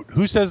a vote.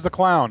 Who says the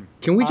clown?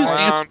 Can we just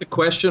answer the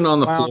question on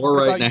the Clown. floor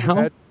What right about you,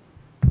 now? Ed?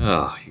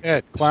 Oh,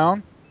 Ed,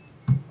 clown?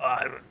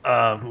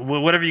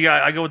 whatever you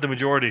got. I go with the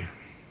majority.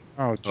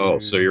 Oh,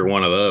 so you're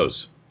one of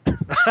those.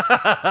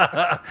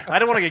 I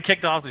don't want to get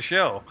kicked off the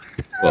show.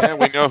 Well, Yeah,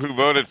 we know who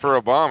voted for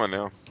Obama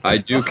now. I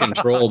do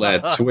control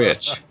that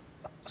switch,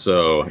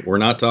 so we're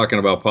not talking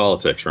about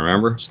politics.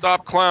 Remember?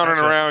 Stop clowning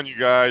around, you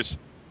guys.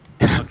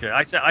 Okay,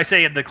 I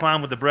say the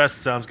clown with the breast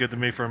sounds good to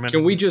me for a minute.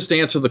 Can we just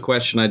answer the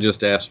question I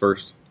just asked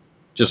first,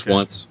 just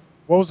once?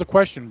 What was the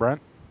question,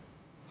 Brent?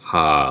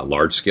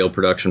 Large-scale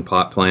production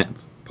pot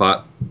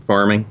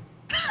farming,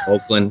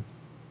 Oakland,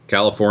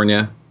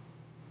 California.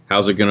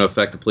 How's it going to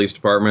affect the police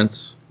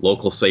departments,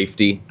 local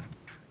safety?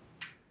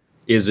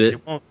 Is it?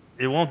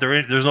 It won't.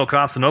 There's no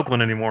cops in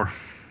Oakland anymore.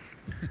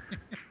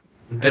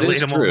 That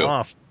is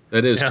true.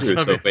 That is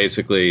true. So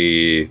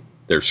basically,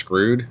 they're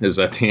screwed. Is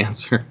that the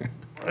answer?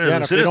 Yeah,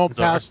 and if they don't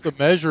pass the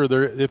measure,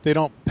 if they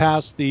don't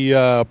pass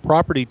the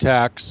property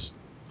tax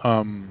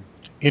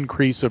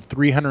increase of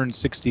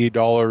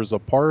 $368 a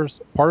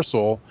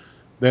parcel,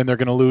 then they're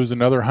going to lose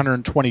another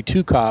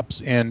 122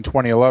 cops in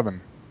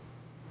 2011.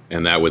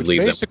 And that would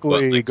leave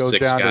basically them, goes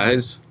 6 down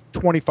guys? to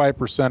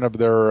 25% of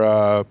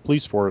their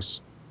police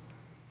force.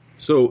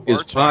 So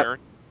is pot?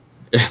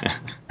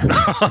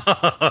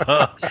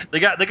 they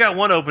got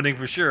one opening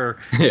for sure.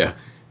 Yeah,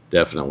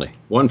 definitely.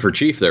 One for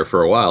chief there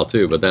for a while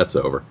too, but that's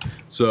over.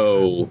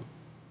 So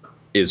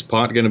is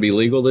pot going to be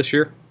legal this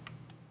year?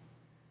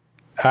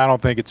 I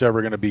don't think it's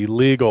ever going to be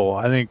legal.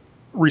 I think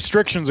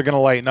restrictions are going to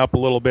lighten up a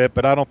little bit,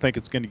 but I don't think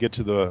it's going to get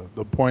to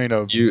the point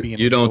of being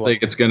You don't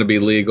think it's going to be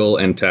legal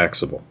and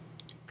taxable?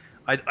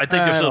 I think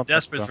they're so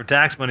desperate for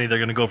tax money, they're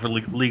going to go for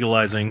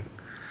legalizing.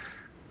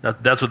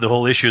 That's what the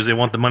whole issue is. They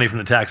want the money from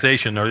the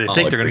taxation, or they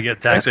think they're going to get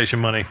taxation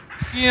money.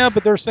 Yeah,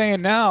 but they're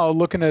saying now,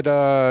 looking at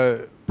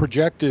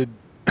projected,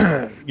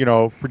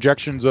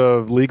 projections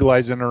of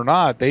legalizing or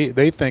not,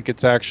 they think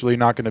it's actually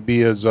not going to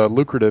be as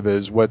lucrative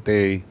as what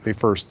they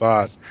first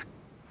thought.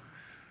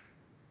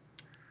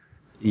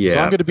 Yeah. So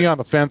I'm going to be on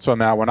the fence on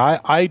that one.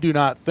 I do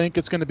not think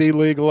it's going to be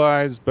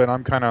legalized, but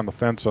I'm kind of on the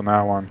fence on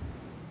that one.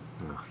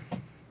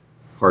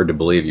 Hard to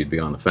believe you'd be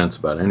on the fence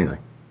about anything.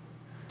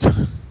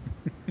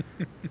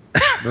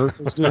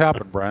 Miracles do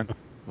happen, Brent.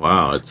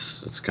 Wow,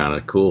 it's kind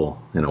of cool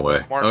in a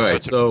way. Mark's all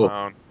right, such a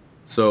clown.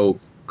 So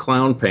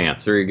clown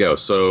pants. There you go.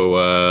 So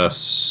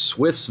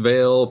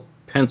Swissvale,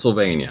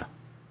 Pennsylvania.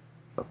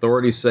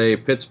 Authorities say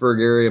Pittsburgh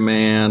area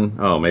man.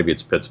 Oh, maybe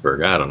it's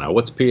Pittsburgh. I don't know.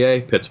 What's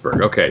PA?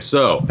 Pittsburgh. Okay,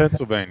 so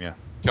Pennsylvania.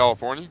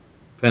 California?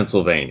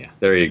 Pennsylvania.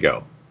 There you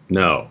go.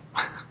 No.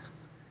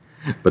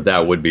 But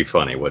that would be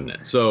funny, wouldn't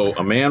it? So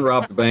a man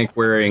robbed a bank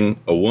wearing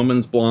a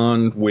woman's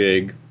blonde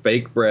wig,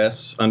 fake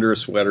breasts, under a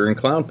sweater, and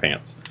clown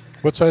pants.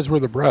 What size were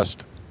the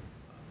breasts?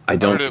 How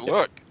did it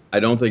look? I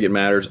don't think it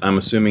matters. I'm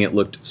assuming it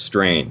looked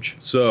strange.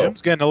 So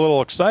Jim's getting a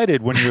little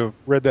excited when you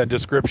read that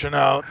description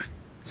out.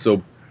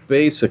 So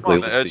basically,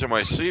 I'm on the edge of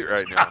my seat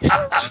right now.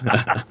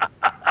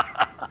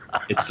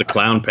 It's the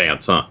clown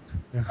pants, huh?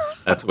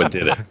 That's what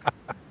did it.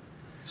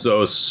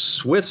 So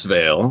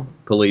Swissvale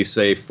police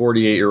say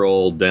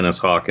 48-year-old Dennis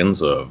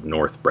Hawkins of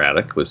North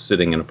Braddock was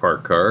sitting in a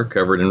parked car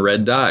covered in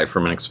red dye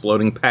from an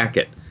exploding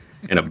packet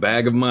and a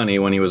bag of money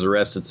when he was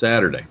arrested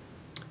Saturday.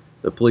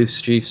 The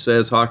police chief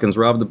says Hawkins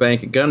robbed the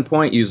bank at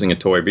gunpoint using a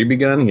toy BB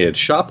gun he had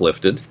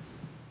shoplifted.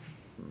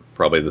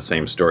 Probably the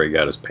same story,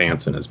 got his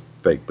pants and his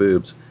fake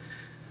boobs.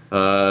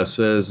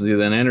 Says he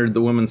then entered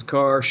the woman's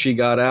car. She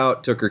got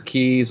out, took her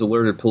keys,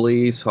 alerted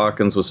police.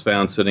 Hawkins was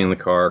found sitting in the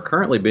car,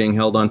 currently being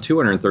held on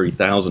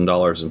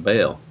 $230,000 in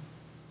bail.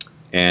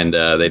 And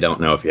they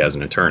don't know if he has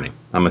an attorney.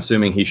 I'm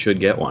assuming he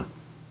should get one.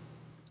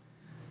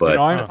 But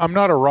I'm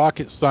not a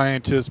rocket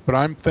scientist, but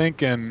I'm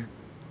thinking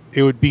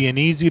it would be an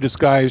easy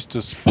disguise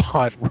to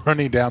spot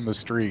running down the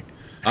street.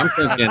 I'm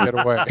thinking, get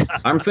away.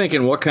 I'm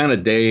thinking, what kind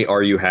of day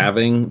are you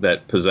having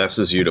that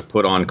possesses you to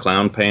put on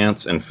clown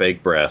pants and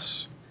fake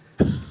breasts,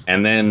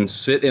 and then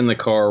sit in the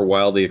car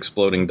while the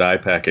exploding dye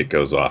packet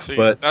goes off? See,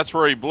 but that's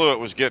where he blew it,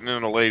 was getting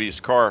in a lady's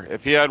car.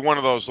 If he had one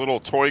of those little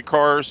toy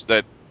cars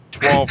that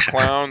 12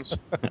 clowns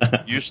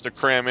used to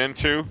cram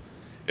into,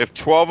 if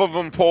 12 of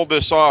them pulled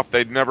this off,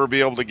 they'd never be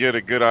able to get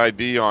a good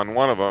ID on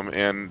one of them,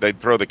 and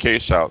they'd throw the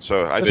case out.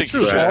 So I think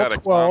true. he should have had a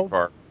clown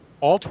car.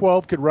 All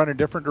 12 could run in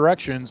different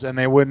directions, and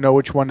they wouldn't know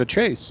which one to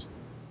chase.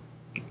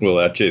 Well,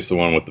 that chased the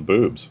one with the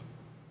boobs.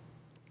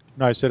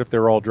 No, I said if they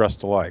were all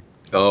dressed alike.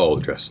 Oh,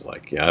 dressed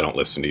alike. Yeah, I don't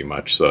listen to you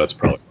much, so that's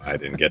probably why I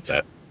didn't get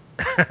that.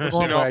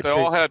 You know, if they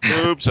all had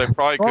boobs, they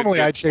probably couldn't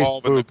get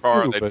 12 in the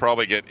car. They'd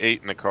probably get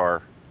 8 in the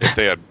car if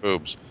they had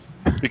boobs.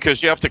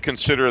 Because you have to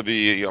consider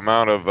the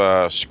amount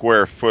of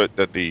square foot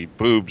that the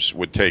boobs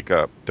would take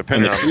up,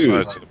 depending on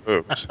the size of the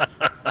boobs.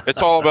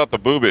 It's all about the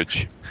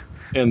boobage.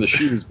 And the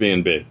shoes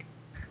being big.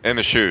 And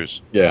the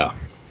shoes. Yeah.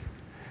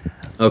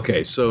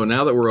 Okay, so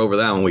now that we're over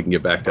that one, we can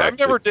get back to I've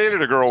never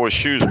dated a girl with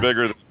shoes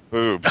bigger than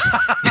boobs.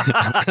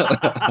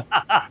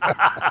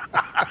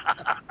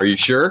 Are you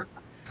sure?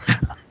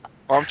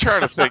 I'm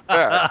trying to think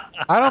that.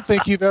 I don't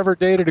think you've ever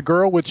dated a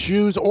girl with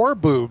shoes or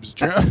boobs,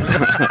 Jim. No,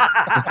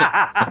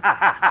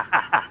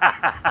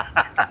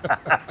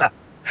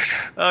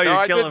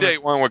 I did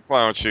date one with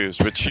clown shoes,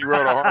 but she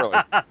rode a Harley.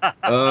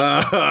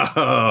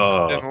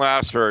 Didn't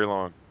last very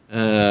long.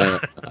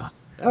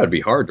 That would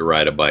be hard to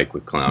ride a bike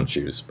with clown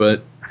shoes,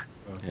 but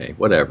hey,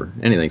 whatever.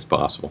 Anything's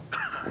possible.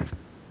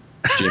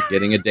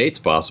 Getting a date's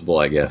possible,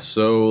 I guess.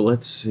 So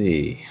let's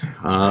see.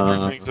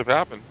 Stranger things have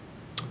happened.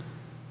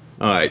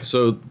 All right,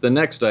 so the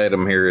next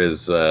item here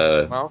is...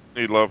 Clowns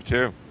need love,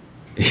 too.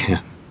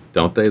 Yeah,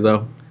 don't they,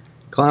 though?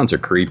 Clowns are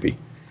creepy.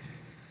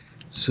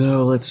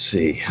 So let's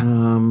see.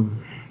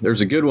 There's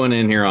a good one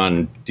in here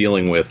on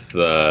dealing with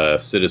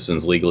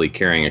citizens legally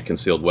carrying a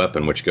concealed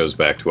weapon, which goes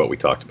back to what we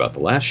talked about the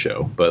last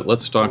show. But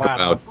let's talk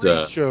about...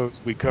 three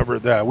shows we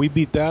covered that. We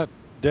beat that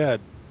dead.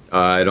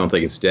 I don't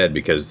think it's dead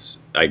because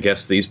I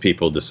guess these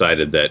people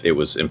decided that it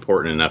was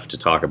important enough to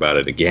talk about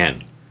it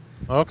again.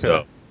 Okay.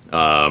 So,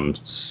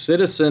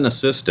 citizen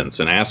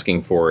assistance and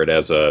asking for it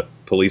as a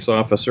police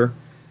officer.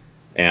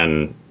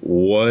 And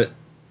what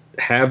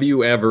have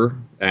you ever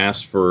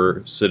asked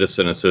for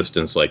citizen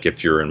assistance, like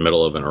if you're in the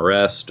middle of an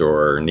arrest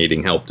or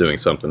needing help doing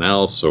something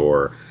else?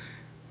 Or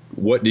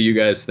what do you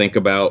guys think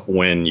about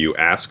when you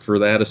ask for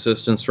that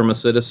assistance from a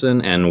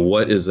citizen, and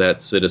what is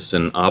that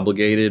citizen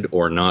obligated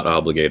or not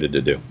obligated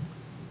to do?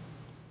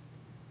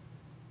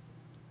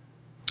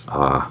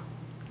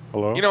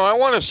 Hello? You know, I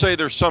want to say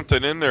there's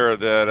something in there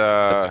that...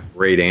 That's a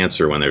great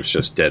answer when there's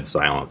just dead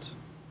silence.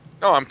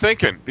 No, I'm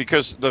thinking,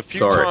 because the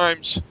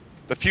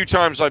few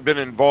times I've been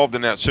involved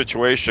in that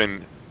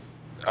situation,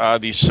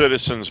 these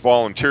citizens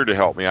volunteered to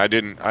help me. I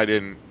didn't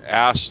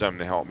ask them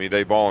to help me.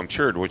 They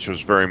volunteered, which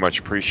was very much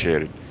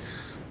appreciated.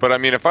 But I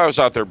mean, if I was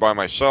out there by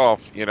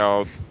myself, you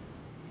know,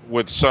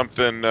 with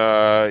something,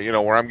 you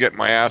know, where I'm getting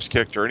my ass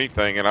kicked or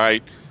anything, and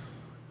I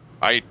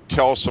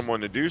tell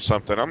someone to do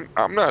something,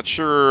 I'm not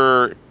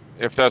sure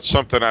if that's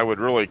something I would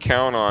really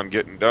count on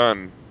getting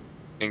done,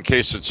 in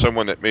case it's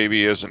someone that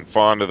maybe isn't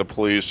fond of the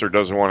police or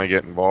doesn't want to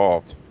get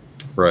involved.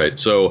 Right.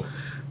 So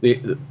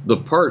the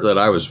part that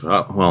I was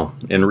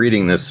in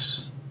reading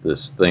this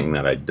thing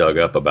that I dug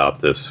up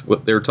about this,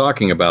 what they're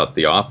talking about,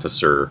 the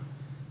officer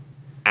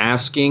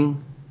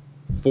asking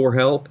for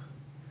help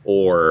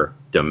or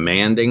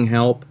demanding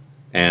help,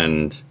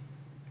 and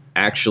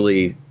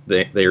actually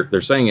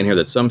they're saying in here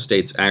that some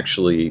states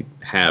actually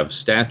have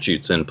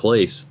statutes in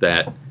place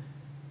that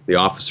the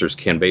officers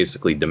can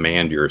basically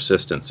demand your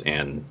assistance,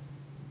 and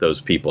those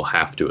people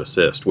have to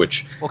assist,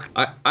 which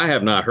I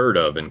have not heard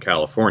of in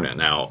California.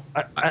 Now,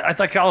 I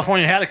thought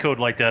California had a code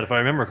like that, if I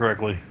remember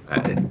correctly.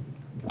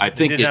 I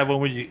think it did have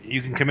one where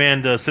you can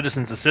command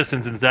citizens'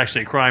 assistance, and it's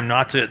actually a crime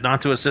not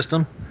to assist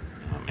them.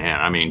 Man,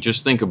 I mean,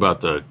 just think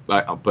about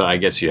but I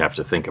guess you have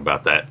to think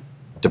about that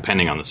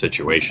depending on the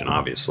situation,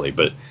 obviously.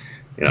 But,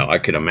 you know, I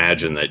could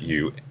imagine that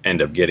you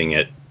end up getting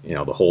it, you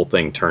know, the whole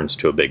thing turns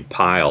to a big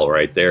pile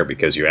right there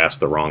because you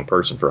asked the wrong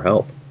person for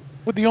help.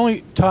 But the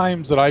only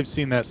times that I've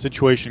seen that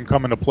situation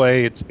come into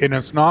play,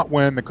 it's not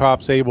when the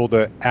cop's able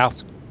to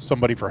ask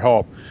somebody for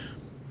help.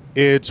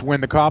 It's when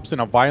the cop's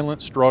in a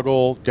violent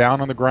struggle,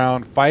 down on the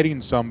ground,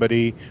 fighting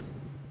somebody.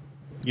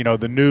 You know,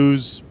 the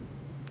news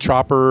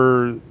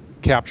chopper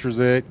captures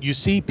it. You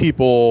see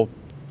people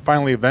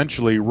finally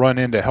eventually run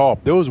in to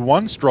help. There was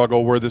one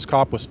struggle where this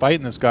cop was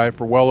fighting this guy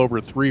for well over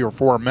 3 or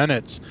 4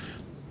 minutes,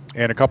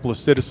 and a couple of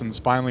citizens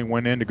finally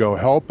went in to go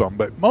help him.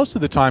 But most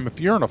of the time, if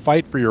you're in a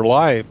fight for your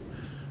life,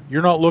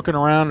 you're not looking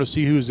around to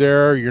see who's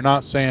there. You're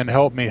not saying,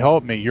 help me,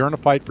 help me. You're in a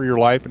fight for your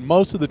life. And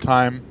most of the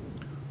time,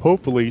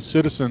 hopefully,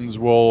 citizens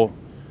will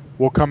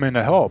come in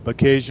to help.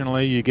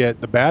 Occasionally, you get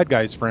the bad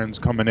guy's friends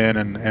coming in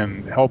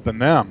and helping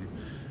them.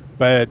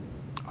 But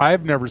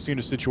I've never seen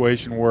a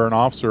situation where an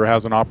officer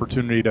has an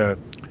opportunity to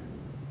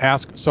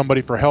ask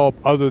somebody for help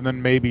other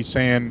than maybe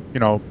saying,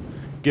 you know,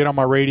 get on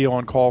my radio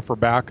and call for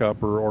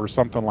backup or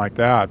something like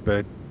that.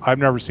 But I've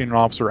never seen an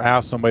officer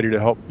ask somebody to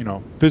help,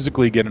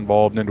 physically get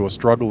involved into a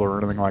struggle or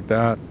anything like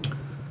that.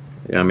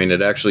 Yeah, I mean,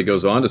 it actually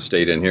goes on to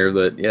state in here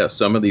that,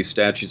 some of these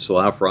statutes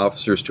allow for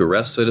officers to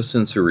arrest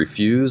citizens who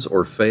refuse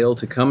or fail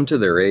to come to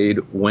their aid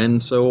when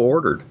so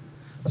ordered.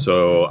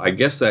 So I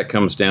guess that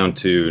comes down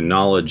to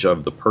knowledge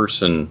of the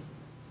person.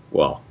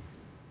 Well,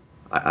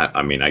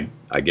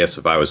 I guess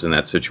if I was in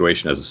that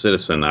situation as a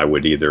citizen, I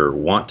would either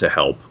want to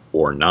help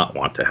or not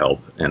want to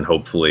help, and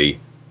hopefully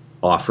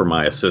offer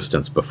my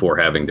assistance before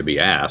having to be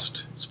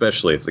asked,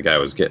 especially if the guy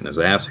was getting his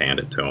ass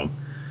handed to him.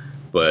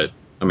 But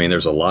I mean,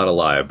 there's a lot of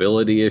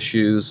liability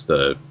issues,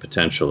 the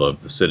potential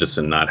of the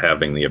citizen not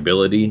having the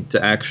ability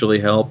to actually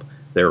help,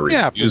 their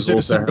refusal if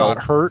the citizen to help.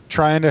 got hurt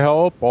trying to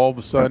help, all of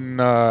a sudden,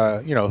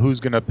 who's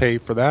going to pay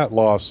for that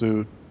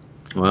lawsuit?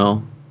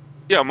 Well,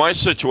 yeah, my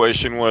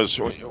situation was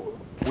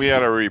we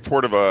had a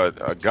report of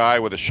a guy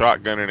with a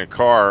shotgun in a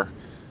car,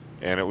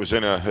 and it was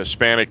in a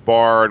Hispanic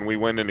bar, and we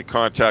went in to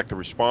contact the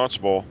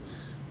responsible,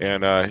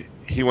 and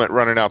he went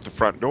running out the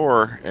front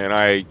door, and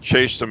I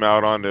chased him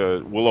out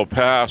onto Willow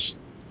Pass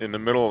in the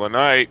middle of the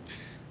night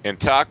and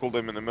tackled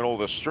him in the middle of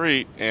the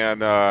street,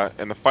 and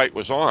the fight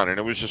was on, and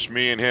it was just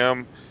me and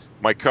him.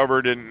 My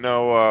cover didn't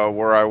know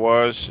where I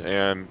was,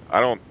 and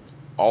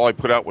all I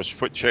put out was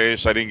foot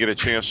chase. I didn't get a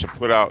chance to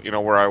put out,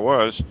 where I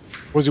was.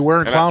 Was he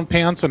wearing clown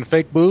pants and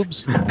fake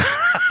boobs?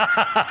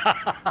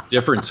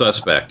 Different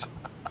suspect.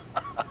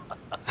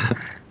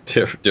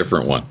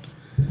 Different one.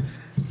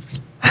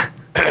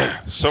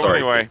 So Sorry.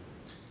 Anyway,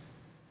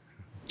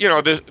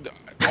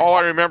 all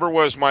I remember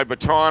was my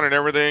baton and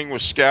everything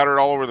was scattered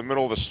all over the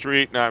middle of the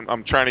street, and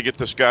I'm trying to get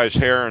this guy's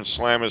hair and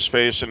slam his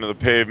face into the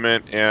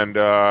pavement, and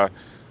I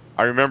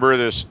remember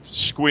this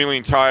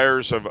squealing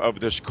tires of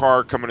this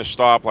car coming to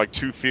stop like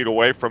 2 feet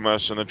away from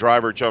us, and the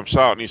driver jumps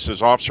out and he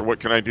says, "Officer, what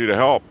can I do to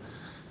help?"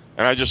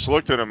 And I just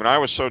looked at him, and I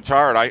was so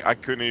tired I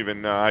couldn't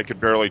even I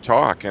could barely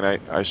talk, and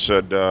I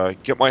said,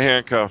 "Get my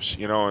handcuffs,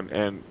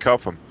 and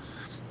cuff him."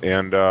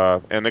 And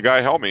the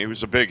guy helped me. He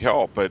was a big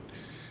help, but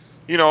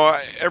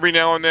every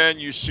now and then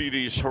you see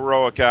these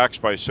heroic acts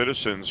by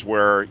citizens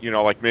where,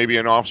 like maybe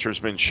an officer's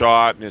been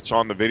shot and it's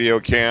on the video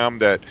cam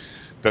that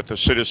the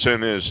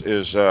citizen is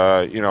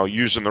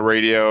using the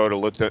radio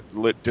to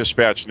let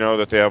dispatch know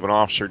that they have an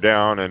officer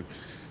down, and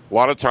a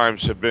lot of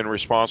times have been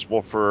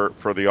responsible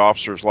for the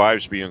officers'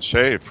 lives being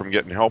saved from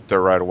getting help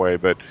there right away.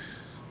 But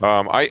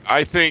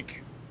I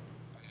think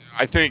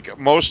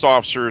most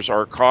officers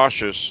are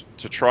cautious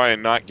to try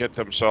and not get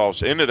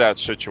themselves into that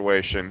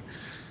situation.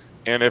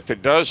 And if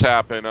it does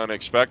happen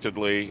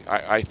unexpectedly,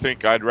 I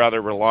think I'd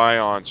rather rely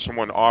on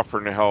someone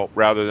offering to help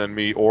rather than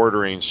me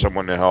ordering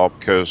someone to help,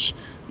 because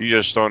you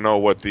just don't know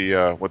what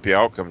the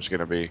outcome's going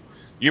to be.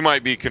 You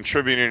might be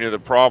contributing to the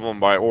problem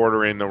by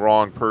ordering the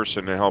wrong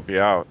person to help you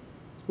out.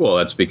 Well,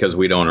 that's because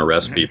we don't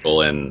arrest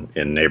people in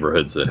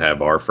neighborhoods that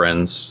have our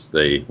friends.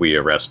 We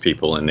arrest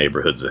people in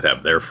neighborhoods that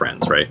have their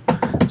friends, right?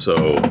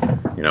 So,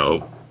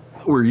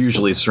 we're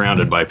usually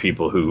surrounded by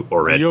people who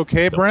already... Are you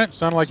okay, Brent?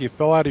 Sounded like you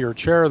fell out of your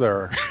chair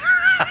there.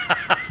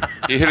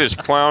 He hit his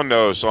clown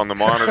nose on the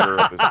monitor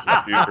of his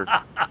computer.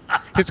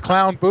 His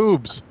clown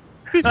boobs.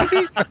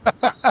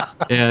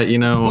 Yeah, His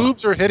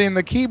boobs are hitting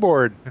the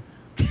keyboard.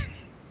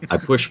 I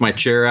push my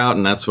chair out,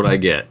 and that's what I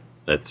get.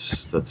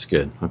 That's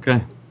good.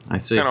 Okay, I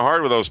see. Kind of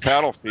hard with those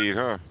paddle feet,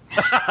 huh?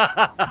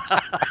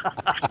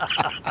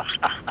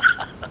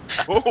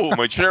 Oh,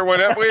 my chair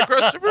went halfway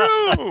across the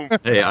room.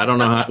 Hey, I don't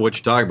know what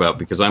you're talking about,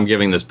 because I'm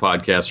giving this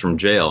podcast from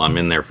jail. I'm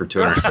in there for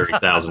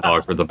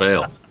 $230,000 worth of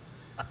bail.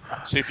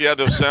 See, if you had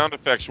those sound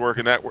effects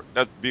working,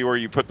 that'd be where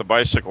you put the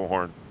bicycle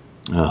horn.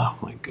 Oh,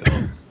 my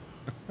God.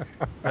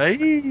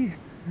 Hey.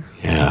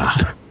 Yeah,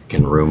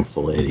 fucking room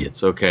full of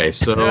idiots. Okay,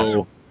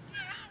 so...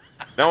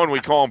 Now when we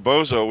call him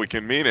Bozo, we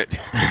can mean it.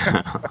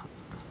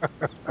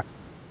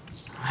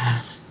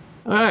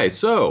 All right,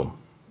 so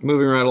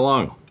moving right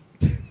along,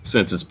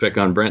 since it's pick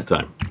on Brent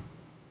time.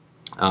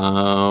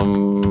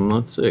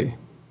 Let's see.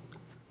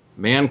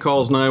 Man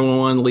calls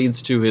 911,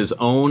 leads to his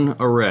own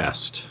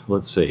arrest.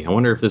 Let's see. I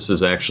wonder if this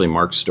is actually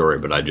Mark's story,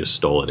 but I just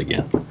stole it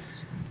again.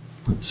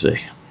 Let's see.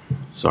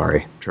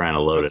 Sorry, trying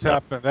to load it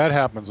up. That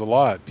happens a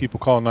lot. People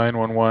call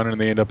 911 and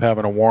they end up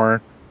having a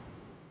warrant.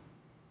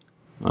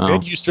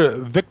 Well,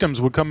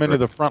 Victims would come into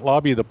the front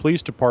lobby of the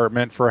police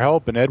department for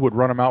help, and Ed would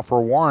run them out for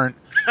a warrant.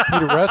 He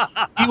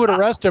would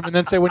arrest him and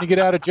then say, "When you get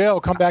out of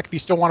jail, come back if you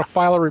still want to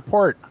file a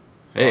report."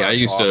 hey, I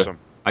used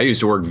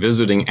to work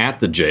visiting at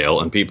the jail,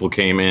 and people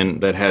came in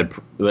that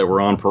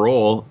were on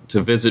parole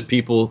to visit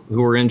people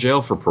who were in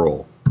jail for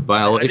parole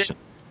violation.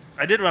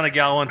 I did run a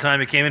gal one time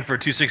who came in for a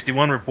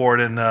 261 report,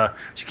 and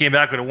she came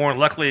back with a warrant.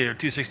 Luckily, her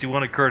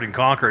 261 occurred in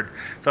Concord,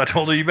 so I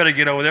told her, "You better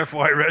get over there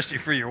before I arrest you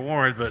for your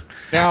warrant." But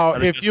now,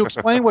 if you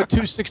explain what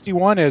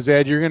 261 is,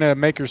 Ed, you're going to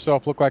make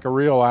yourself look like a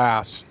real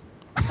ass.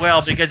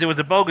 Well, because it was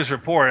a bogus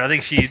report. I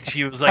think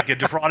she was like a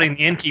defrauding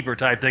the innkeeper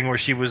type thing, where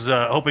she was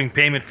hoping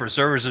payment for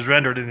services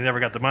rendered, and they never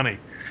got the money.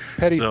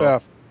 Petty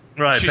theft.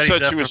 Right. She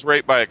said she was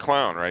raped by a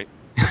clown, right?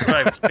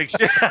 Right.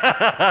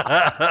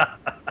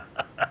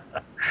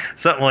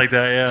 Something like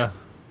that, yeah.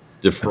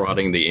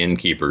 Defrauding the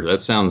innkeeper.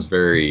 That sounds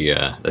very.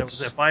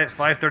 Was it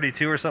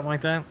 532 or something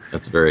like that?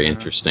 That's very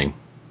interesting.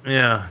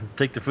 Yeah,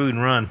 take the food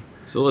and run.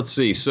 So let's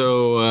see.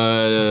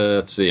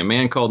 A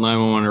man called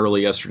 911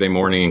 early yesterday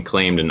morning and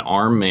claimed an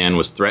armed man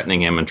was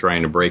threatening him and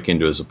trying to break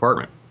into his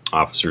apartment.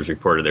 Officers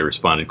reported they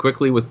responded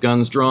quickly with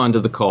guns drawn to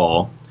the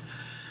call,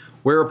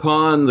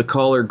 whereupon the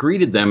caller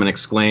greeted them and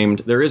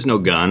exclaimed, "There is no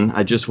gun.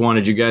 I just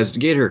wanted you guys to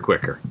get here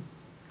quicker."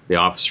 The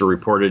officer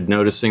reported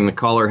noticing the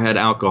caller had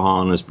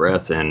alcohol in his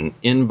breath and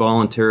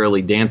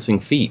involuntarily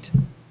dancing feet.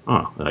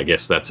 Oh, I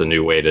guess that's a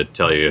new way to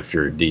tell you if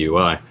you're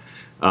DUI.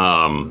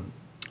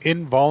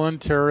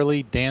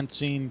 Involuntarily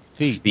dancing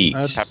feet.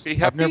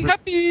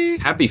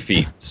 Happy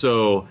feet.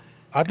 So,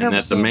 I've never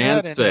seen the man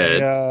that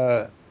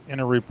said in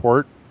a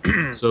report.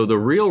 So the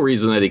real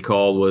reason that he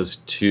called was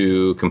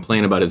to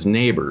complain about his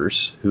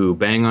neighbors who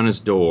bang on his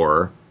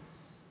door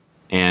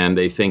and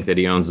they think that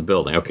he owns the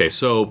building. Okay,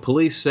 so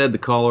police said the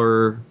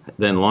caller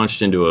then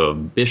launched into a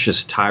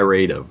vicious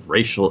tirade of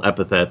racial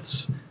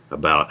epithets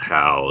about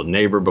how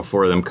neighbor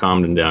before them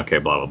calmed him down. Okay,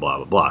 blah, blah, blah,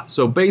 blah, blah.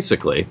 So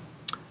basically,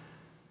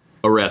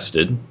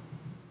 arrested,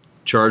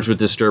 charged with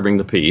disturbing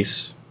the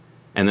peace,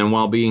 and then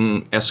while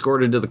being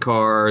escorted to the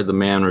car, the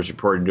man was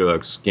reported to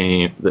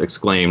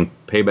exclaim,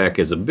 "Payback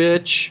is a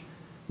bitch,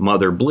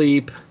 mother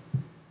bleep,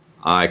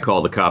 I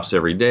call the cops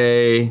every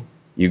day,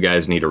 you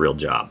guys need a real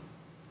job."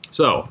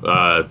 So,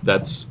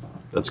 that's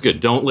good.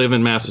 Don't live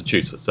in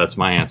Massachusetts. That's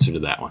my answer to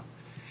that one.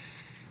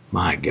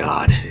 My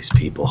God, these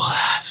people.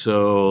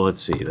 So,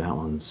 let's see. That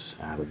one's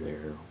out of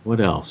there. What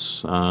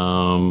else?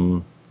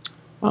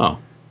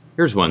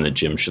 Here's one that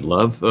Jim should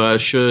love.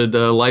 Should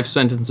life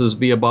sentences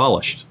be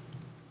abolished?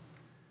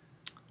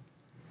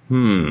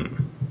 I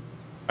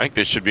think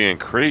they should be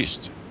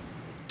increased.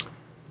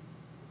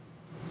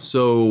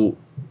 So,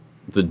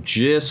 the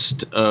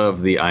gist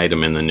of the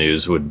item in the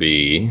news would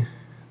be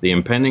the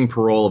impending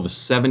parole of a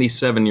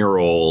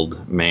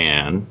 77-year-old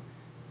man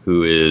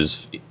who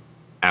is,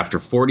 after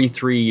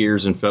 43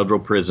 years in federal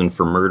prison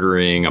for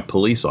murdering a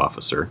police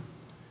officer.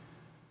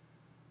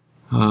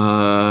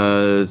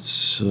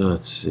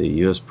 Let's see,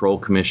 U.S. Parole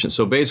Commission.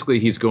 So basically,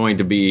 he's going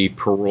to be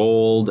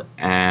paroled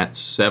at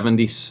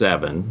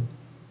 77,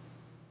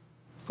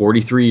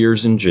 43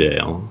 years in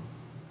jail.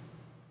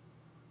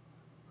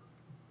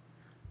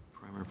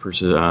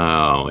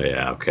 Oh,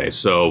 yeah, okay.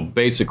 So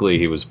basically,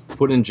 he was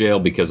put in jail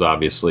because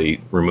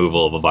obviously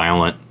removal of a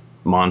violent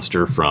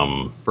monster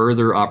from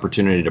further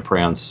opportunity to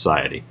prey on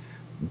society.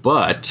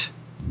 But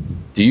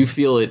do you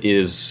feel it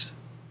is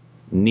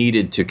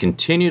needed to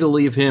continue to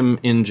leave him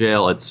in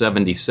jail at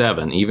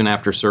 77, even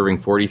after serving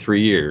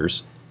 43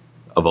 years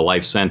of a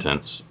life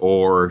sentence,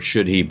 or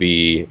should he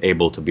be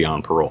able to be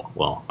on parole?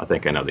 Well, I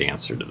think I know the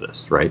answer to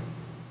this, right?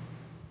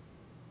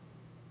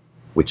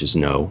 Which is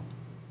no.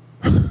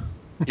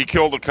 He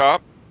killed a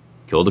cop?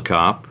 Killed a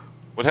cop.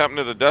 What happened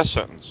to the death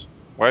sentence?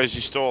 Why is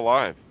he still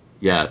alive?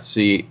 Yeah,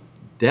 see,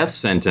 death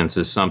sentence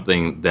is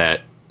something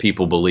that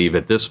people believe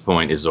at this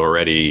point is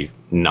already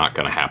not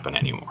going to happen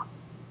anymore.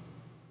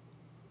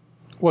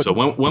 What, so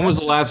when was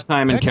the last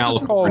time in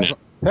California?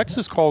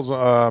 Texas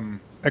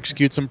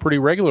executes them pretty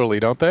regularly,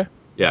 don't they?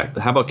 Yeah,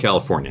 how about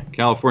California?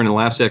 California,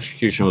 last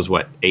execution was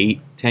what,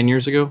 10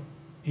 years ago?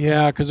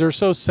 Yeah, because they're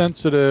so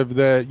sensitive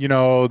that,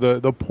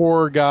 the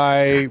poor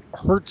guy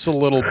hurts a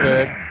little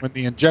bit when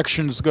the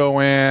injections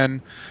go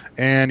in,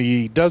 and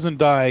he doesn't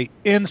die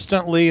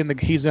instantly, and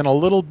he's in a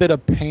little bit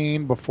of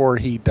pain before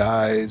he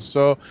dies.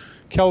 So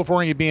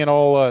California being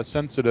all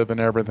sensitive and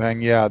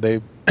everything, yeah,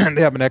 they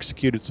haven't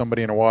executed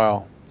somebody in a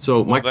while.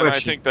 So my then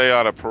question, I think they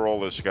ought to parole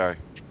this guy.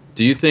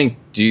 Do you think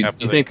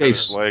cut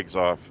his legs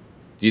off?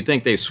 Do you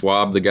think they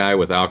swab the guy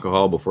with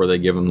alcohol before they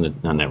give him the?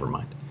 No, never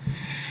mind.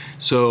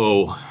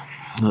 So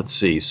let's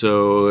see.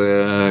 So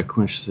well,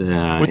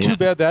 too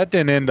bad that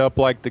didn't end up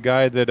like the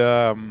guy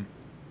that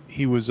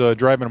he was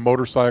driving a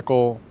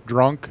motorcycle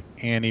drunk,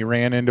 and he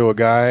ran into a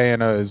guy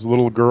and his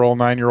little girl,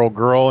 9-year-old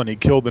girl, and he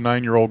killed the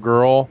 9-year-old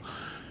girl.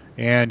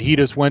 And he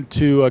just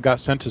got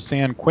sent to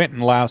San Quentin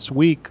last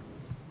week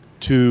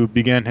to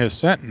begin his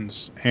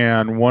sentence.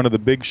 And one of the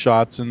big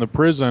shots in the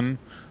prison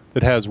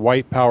that has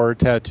white power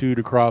tattooed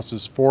across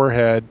his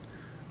forehead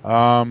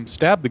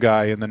stabbed the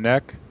guy in the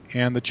neck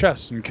and the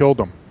chest and killed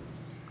him.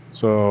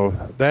 So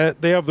that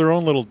they have their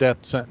own little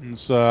death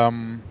sentence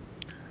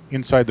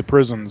inside the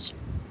prisons.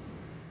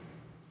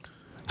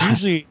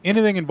 Usually,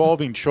 anything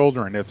involving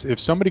children. If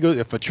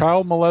a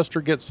child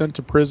molester gets sent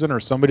to prison,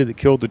 or somebody that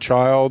killed the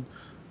child,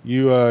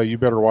 you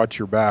better watch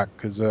your back,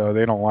 because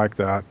they don't like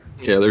that.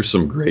 Yeah, there's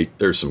some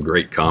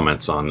great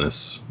comments on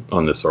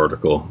this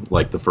article.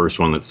 Like the first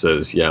one that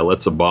says, "Yeah,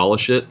 let's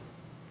abolish it,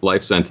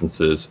 life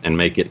sentences, and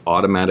make it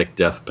automatic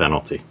death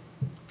penalty.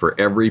 For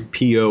every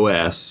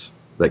POS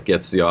that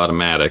gets the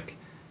automatic,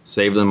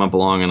 save them up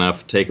long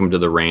enough, take them to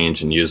the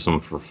range, and use them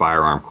for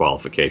firearm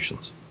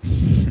qualifications."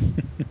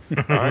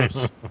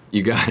 Nice.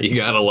 You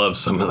gotta love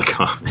some of the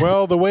comments.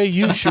 Well, the way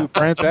you shoot,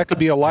 Brent, that could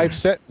be a life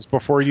sentence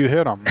before you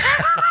hit them.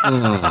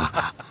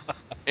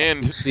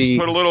 And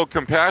put a little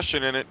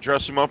compassion in it.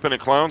 Dress him up in a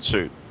clown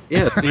suit.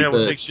 Yeah, see, Yeah,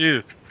 with big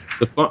shoes.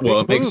 the fun. Well,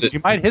 it makes You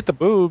might hit the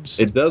boobs.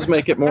 It does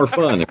make it more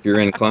fun if you're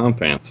in clown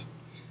pants.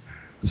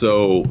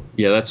 So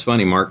yeah, that's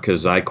funny, Mark,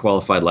 because I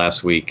qualified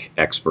last week.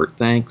 Expert,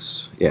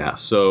 thanks. Yeah.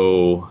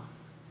 So,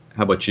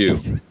 how about you?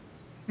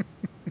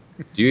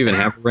 Do you even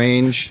have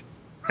range?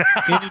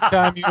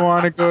 Anytime you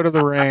want to go to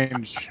the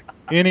range.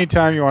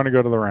 Anytime you want to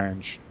go to the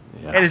range.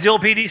 Yeah. Hey, does the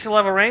old PD still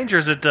have a range, or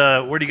is it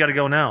where do you got to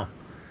go now?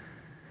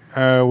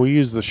 We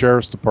use the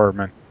sheriff's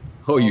department.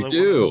 Oh, you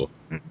do?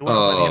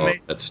 Oh,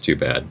 that's too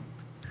bad.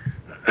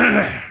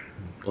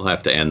 We'll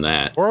have to end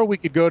that. Or we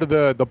could go to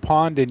the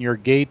pond in your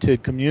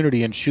gated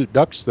community and shoot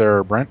ducks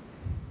there, Brent.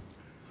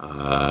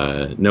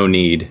 No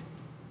need.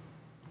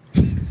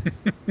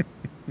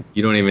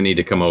 You don't even need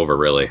to come over,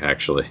 really,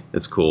 actually.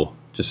 It's cool.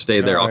 Just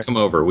stay there. I'll come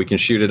over. We can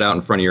shoot it out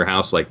in front of your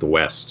house like the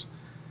West.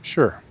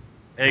 Sure.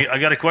 Hey, I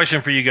got a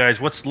question for you guys.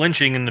 What's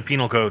lynching in the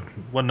penal code?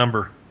 What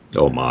number?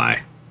 Oh,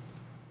 my.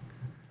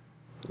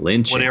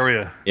 Lynching? What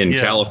area? In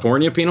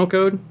California penal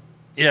code?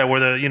 Yeah,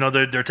 where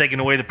they're taking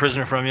away the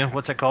prisoner from you.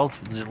 What's that called?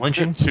 Is it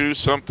lynching? 2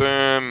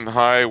 something,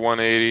 high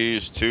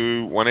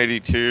 180s,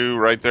 182,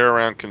 right there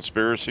around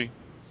conspiracy.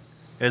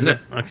 Is it?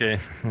 Okay,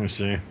 let me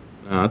see.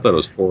 I thought it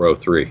was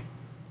 403.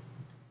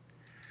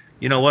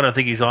 You know what? I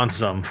think he's on to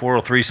something.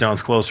 403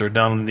 sounds closer,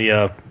 down in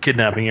the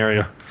kidnapping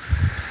area.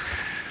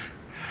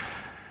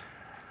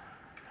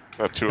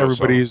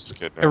 Everybody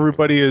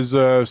is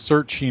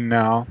searching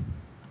now.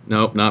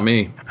 Nope, not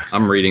me.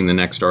 I'm reading the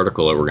next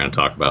article that we're going to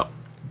talk about.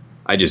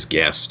 I just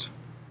guessed.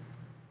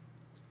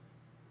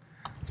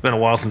 It's been a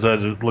while since I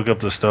had to look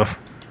up this stuff.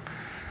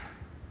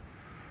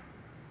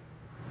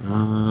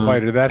 Why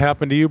did that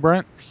happen to you,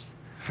 Brent?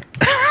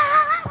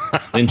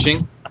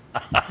 Lynching?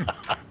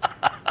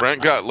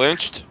 Brent got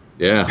lynched?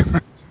 Yeah.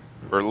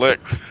 Or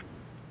licked?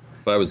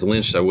 If I was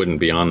lynched, I wouldn't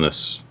be on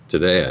this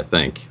today, I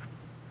think.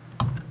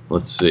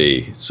 Let's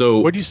see. So,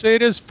 what do you say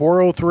it is?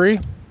 403?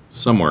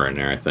 Somewhere in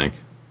there, I think.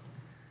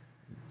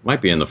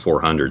 Might be in the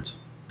 400s.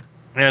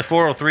 Yeah,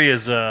 403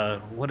 is,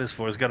 what is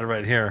for? It's got it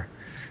right here.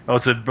 Oh,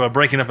 it's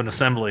breaking up an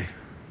assembly.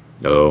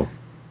 Oh.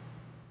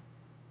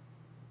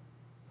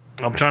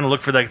 I'm trying to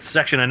look for that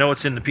section. I know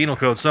it's in the penal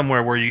code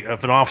somewhere where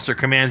if an officer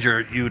commands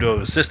you to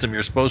assist him,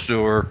 you're supposed to,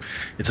 or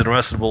it's an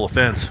arrestable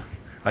offense.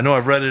 I know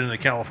I've read it in the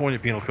California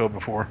penal code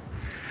before.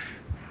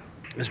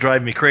 It's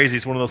driving me crazy.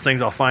 It's one of those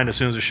things I'll find as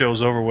soon as the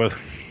show's over with.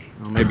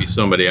 Well, maybe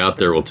somebody out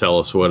there will tell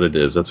us what it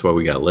is. That's why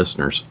we got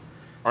listeners.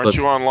 Aren't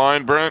you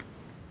online, Brent?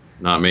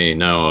 Not me.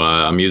 No,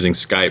 I'm using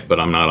Skype, but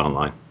I'm not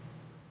online.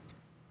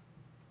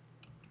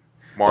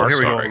 Mark, here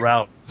we go.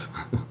 Route.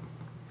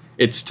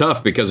 It's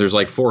tough because there's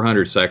like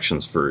 400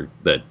 sections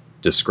that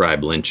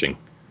describe lynching.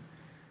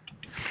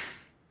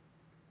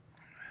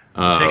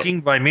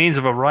 Taking by means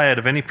of a riot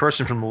of any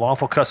person from the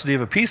lawful custody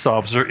of a peace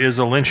officer is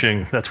a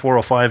lynching. That's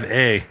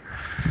 405A.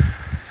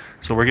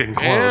 So we're getting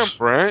close. Damn,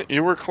 Brent,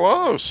 you were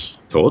close.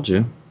 Told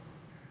you.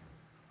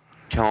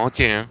 Told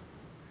you.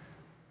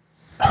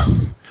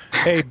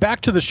 Hey,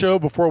 back to the show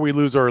before we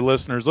lose our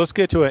listeners. Let's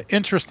get to an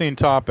interesting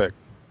topic.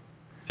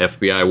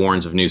 FBI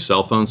warns of new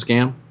cell phone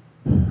scam.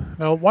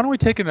 Now, why don't we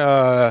take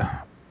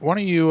why don't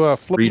you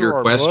flip reader through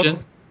our question?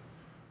 book?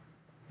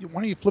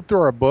 Why don't you flip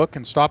through our book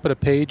and stop at a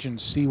page and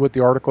see what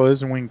the article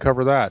is, and we can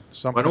cover that.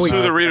 Why don't we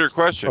do the reader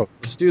question?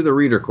 Let's do the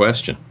reader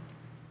question.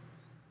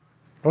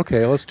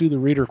 Okay, let's do the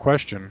reader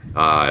question.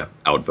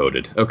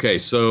 Outvoted. Okay,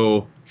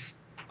 so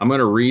I'm going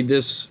to read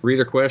this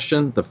reader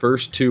question. The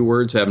first 2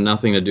 words have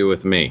nothing to do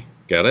with me.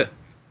 Got it?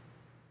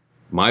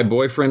 My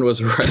boyfriend was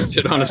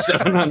arrested on a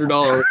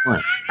 $700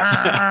 warrant.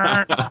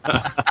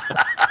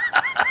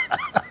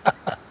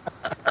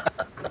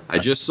 I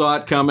just saw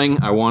it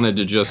coming. I wanted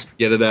to just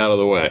get it out of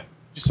the way.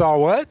 You saw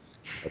what?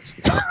 Oh,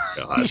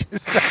 God.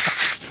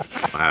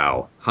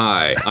 Wow.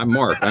 Hi, I'm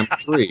Mark. I'm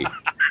 3.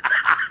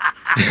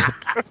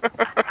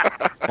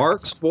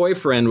 Mark's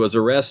boyfriend was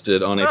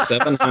arrested on a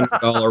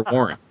 $700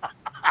 warrant.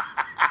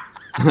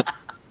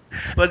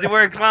 Was he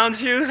wearing clown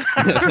shoes?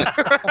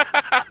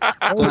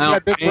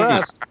 Clown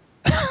pants.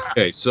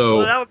 Okay, so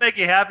well, that would make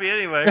you happy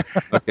anyway.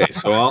 Okay,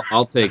 so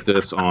I'll take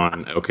this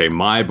on. Okay,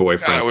 my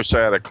boyfriend. God, I wish I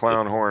had a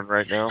clown horn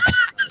right now.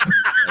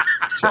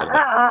 Shut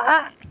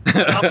up.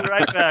 I'll be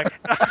right back.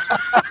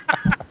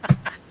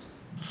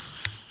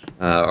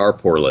 Our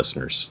poor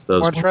listeners.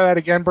 Want to try that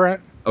again,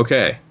 Brent?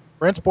 Okay.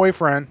 Brent's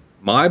boyfriend.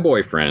 My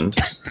boyfriend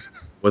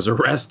was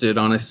arrested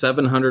on a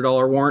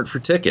 $700 warrant for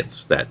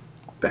tickets. That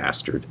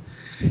bastard.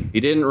 He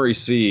didn't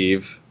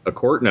receive a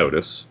court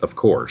notice, of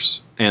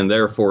course, and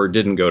therefore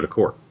didn't go to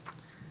court.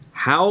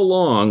 How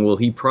long will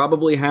he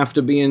probably have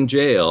to be in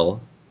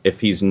jail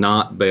if he's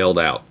not bailed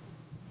out?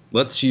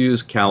 Let's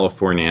use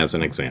California as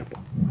an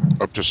example.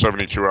 Up to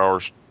 72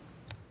 hours.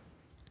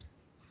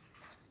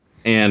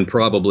 And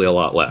probably a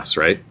lot less,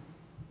 right?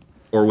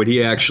 Or would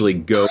he actually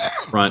go in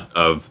front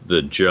of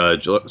the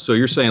judge? So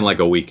you're saying like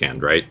a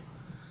weekend, right?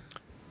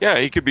 Yeah,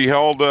 he could be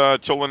held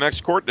till the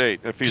next court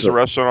date if he's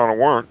arrested on a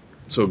warrant.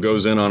 So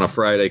goes in on a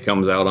Friday,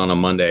 comes out on a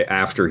Monday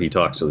after he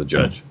talks to the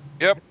judge.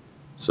 Yep.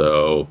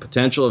 So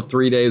potential of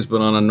 3 days,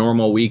 but on a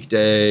normal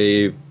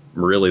weekday,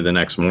 really the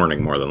next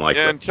morning, more than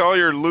likely. And tell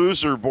your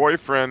loser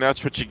boyfriend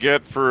that's what you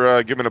get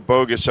for giving a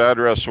bogus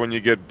address when you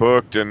get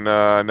booked and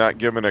not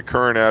giving a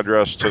current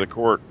address to the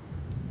court.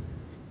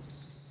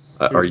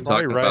 Are you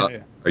talking about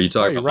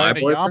my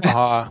boyfriend?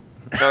 Yamaha?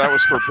 No, that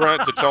was for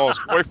Brent to tell his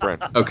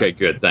boyfriend. Okay,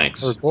 good,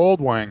 thanks. Or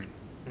Goldwing.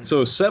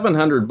 So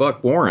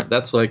 $700 warrant.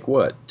 That's like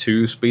what?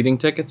 2 speeding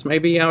tickets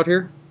maybe out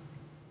here?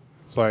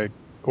 It's like,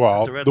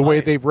 well, the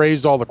way they've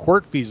raised all the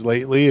court fees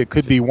lately, it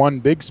could be one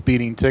big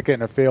speeding ticket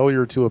and a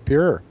failure to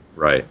appear.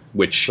 Right,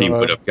 which he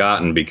would have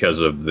gotten because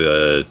of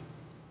the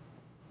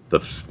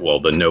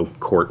no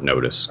court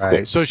notice.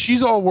 Right. So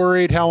she's all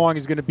worried how long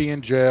he's going to be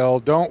in jail.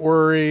 Don't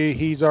worry,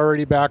 he's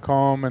already back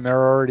home, and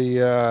they're already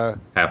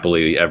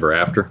happily ever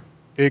after.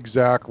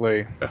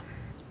 Exactly. Yeah.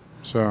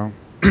 So.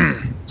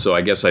 So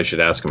I guess I should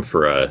ask him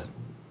for a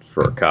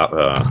copy.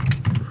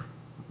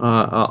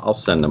 I'll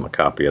send them a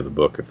copy of the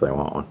book if they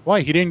want one.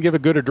 Why? He didn't give a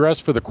good address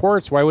for the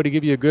courts. Why would he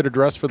give you a good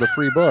address for the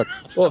free book?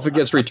 Well, if it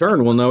gets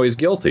returned, we'll know he's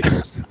guilty.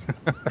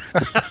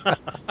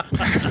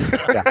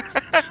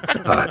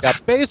 Yeah,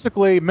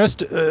 basically,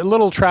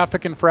 little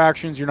traffic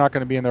infractions, you're not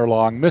going to be in there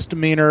long.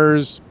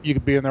 Misdemeanors, you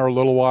could be in there a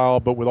little while,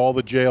 but with all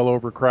the jail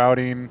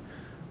overcrowding,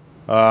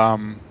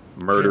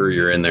 murder,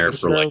 you're in there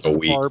for like a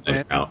week, then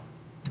you're out.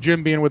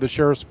 Jim being with the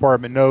sheriff's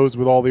department knows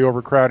with all the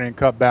overcrowding and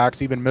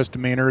cutbacks, even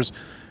misdemeanors.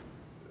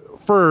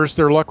 First,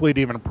 they're lucky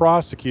to even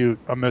prosecute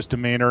a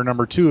misdemeanor.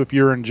 Number two, if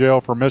you're in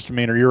jail for a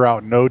misdemeanor, you're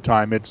out in no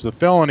time. It's the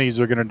felonies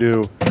are going to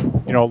do,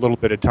 a little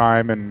bit of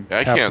time. And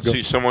I can't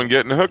see someone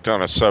getting hooked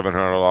on a $700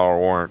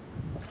 warrant.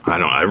 I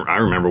don't. I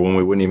remember when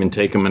we wouldn't even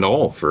take them at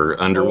all for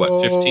under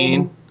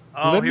 15.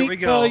 Oh, let me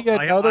tell you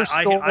another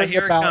story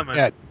about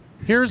Ed.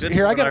 Here,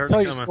 I got to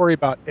tell you a story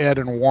about Ed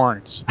and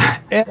warrants.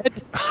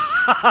 Ed,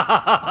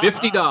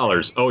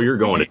 $50. Oh, you're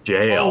going to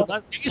jail.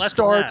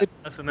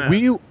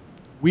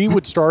 We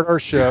would start our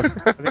shift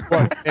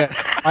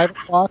at 5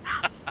 o'clock.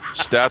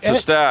 Stat's a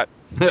stat.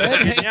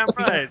 Yeah,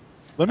 right.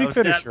 Let me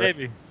finish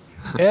here.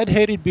 Ed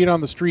hated being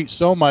on the street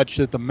so much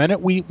that the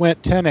minute we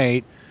went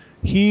 10-8,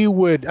 he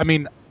would,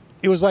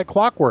 it was like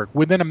clockwork.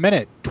 Within a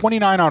minute,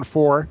 29 on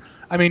 4.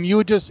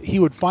 He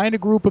would find a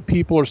group of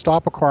people or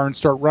stop a car and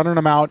start running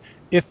them out.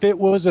 If it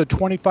was a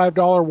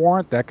 $25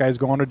 warrant, that guy's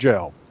going to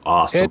jail.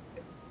 Awesome.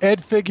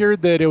 Ed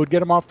figured that it would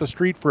get him off the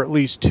street for at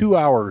least 2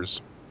 hours.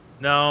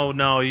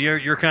 No,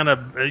 you're kind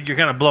of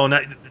blowing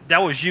that.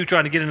 That was you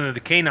trying to get into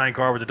the canine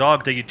car with the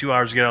dog. Take you 2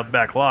 hours to get out the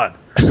back lot.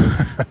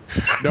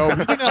 No, we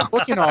didn't have a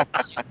booking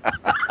officer.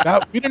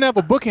 We didn't have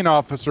a booking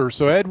officer,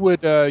 so Ed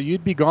would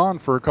you'd be gone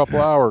for a couple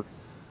hours.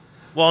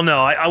 Well,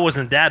 no, I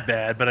wasn't that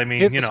bad, but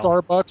hit the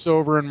Starbucks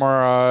over in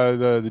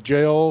the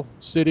jail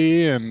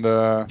city, and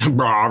yeah,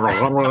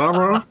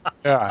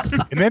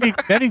 and then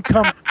he'd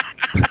come.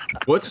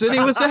 What city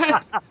was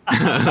that?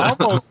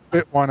 Almost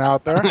spit one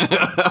out there,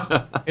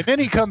 and then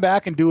he'd come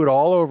back and do it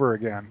all over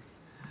again.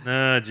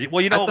 Well,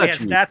 we had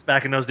stats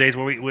back in those days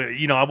where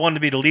we I wanted to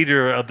be the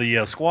leader of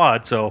the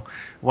squad, so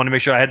I wanted to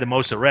make sure I had the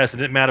most arrests. It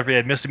didn't matter if we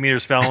had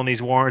misdemeanors, felonies,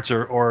 warrants,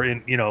 or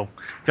in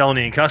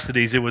felony in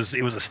custodies. It was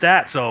a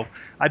stat. So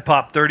I'd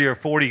pop 30 or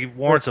 40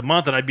 warrants a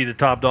month, and I'd be the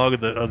top dog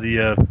of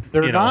the.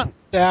 They're not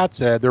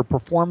stats, Ed. They're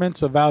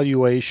performance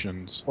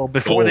evaluations. Well,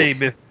 before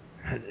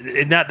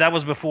that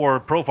was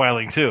before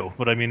profiling too.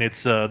 But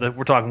it's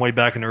we're talking way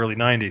back in the early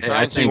 '90s.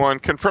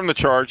 9C1, confirm the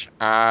charge.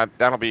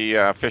 That'll be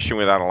fishing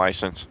without a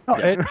license. No,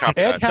 Ed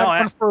had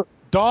one for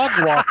dog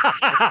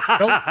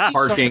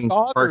walking.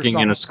 Parking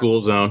in a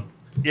school zone.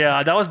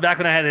 Yeah, that was back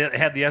when I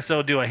had the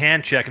SO do a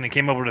hand check, and it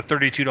came over to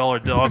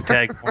 $32 dog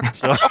tag.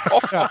 So.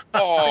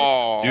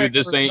 Dude,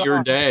 this ain't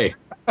your day.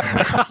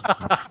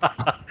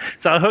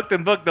 So I hooked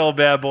and booked the old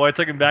bad boy. I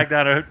took him back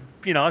down to,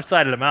 I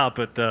cited him out,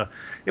 but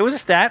it was a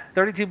stat.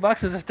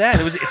 $32 is a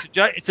stat.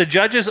 It's a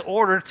judge's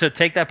order to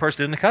take that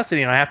person into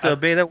custody, and I have to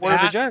obey that order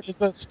of the judge.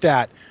 It's a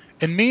stat.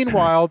 And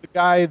meanwhile, the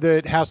guy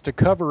that has to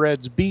cover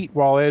Ed's beat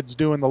while Ed's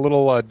doing the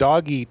little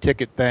doggy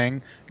ticket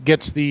thing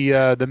gets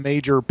the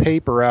major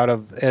paper out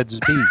of Ed's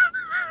beat.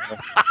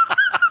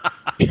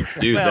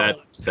 Dude,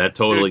 that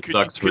totally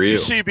sucks for you. Could you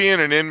see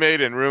being an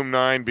inmate in room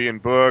 9 being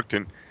booked,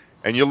 and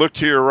you look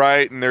to your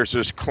right, and there's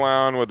this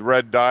clown with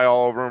red dye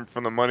all over him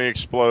from the money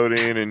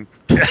exploding, and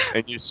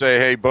you say,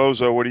 "Hey,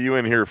 bozo, what are you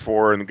in here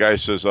for?" And the guy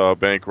says,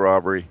 "Bank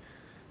robbery."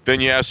 Then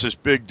you ask this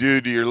big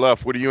dude to your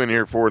left, "What are you in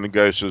here for?" And the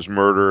guy says,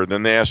 "Murder."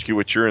 Then they ask you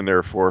what you're in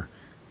there for.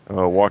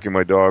 Walking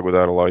my dog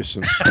without a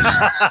license.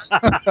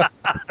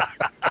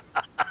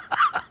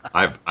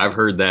 I've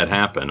heard that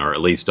happen, or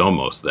at least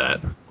almost that,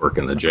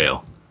 working the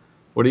jail.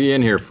 What are you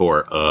in here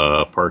for?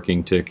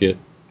 Parking ticket.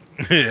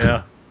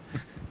 Yeah.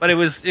 But it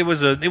was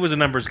a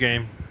numbers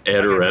game.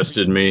 Ed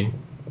arrested me.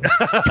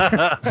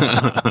 I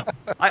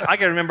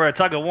can remember a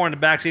tug of war in the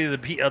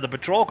backseat of the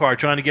patrol car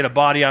trying to get a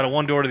body out of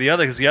one door to the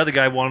other because the other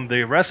guy wanted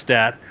the arrest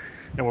stat,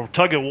 and we're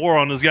tug of war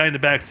on this guy in the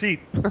back seat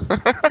who's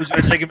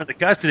going to take him into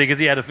custody because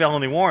he had a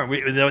felony warrant.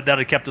 That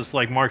had kept us,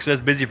 like Mark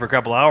says, busy for a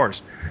couple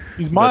hours.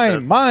 He's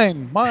mine.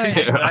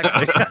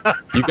 Exactly.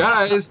 You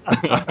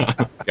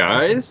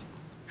guys.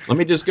 Let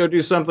me just go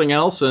do something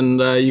else, and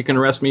you can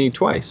arrest me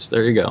twice.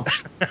 There you go.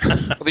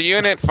 The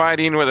unit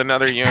fighting with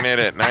another unit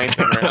at 9th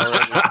and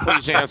Railroad.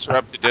 Please answer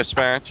up to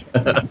dispatch.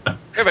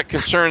 We have a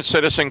concerned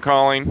citizen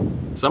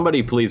calling.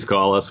 Somebody please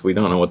call us. We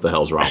don't know what the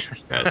hell's wrong with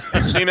you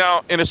guys. See,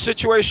 now, in a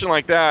situation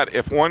like that,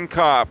 if one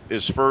cop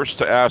is first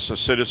to ask a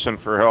citizen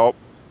for help,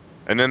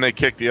 and then they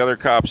kick the other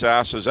cop's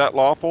ass, is that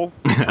lawful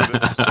for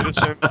the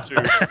citizen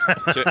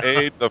to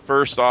aid the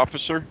first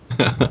officer?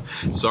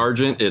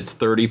 Sergeant, it's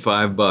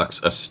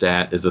 $35. A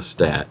stat is a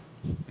stat.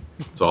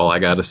 That's all I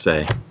got to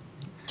say.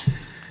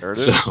 There it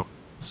is.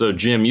 So,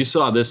 Jim, you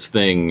saw this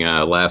thing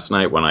last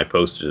night when I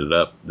posted it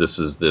up. This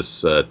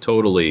is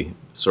totally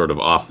sort of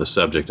off the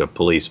subject of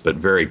police, but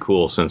very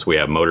cool since we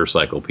have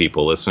motorcycle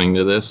people listening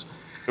to this.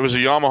 It was a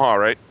Yamaha,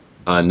 right?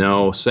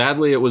 No,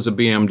 sadly it was a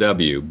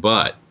BMW,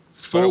 but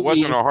it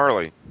wasn't a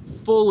Harley.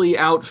 Fully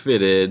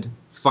outfitted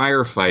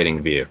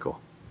firefighting vehicle.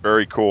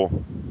 Very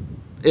cool.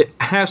 It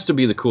has to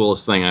be the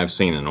coolest thing I've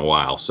seen in a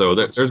while. So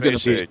there's going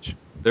to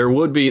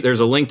be... There's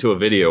a link to a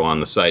video on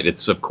the site.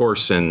 It's, of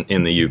course, in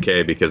the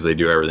UK because they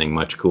do everything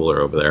much cooler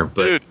over there.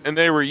 But, dude, and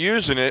they were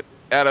using it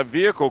at a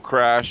vehicle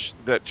crash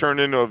that turned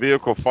into a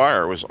vehicle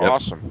fire. It was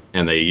awesome.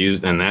 And they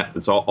used, and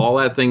that's all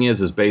that thing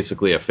is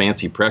basically a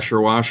fancy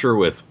pressure washer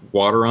with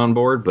water on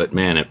board. But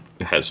man, it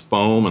has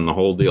foam and the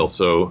whole deal.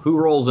 So who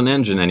rolls an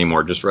engine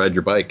anymore? Just ride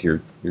your bike.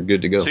 You're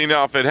good to go. See,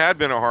 now if it had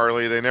been a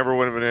Harley, they never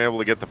would have been able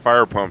to get the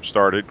fire pump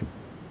started.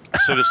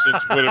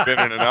 Citizens would have been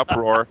in an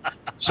uproar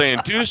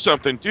saying, do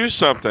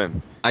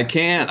something. I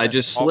can't. I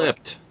just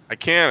slipped. I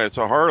can't. It's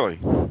a Harley.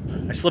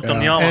 I slipped on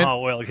the Yamaha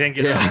oil. I can't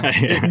get out.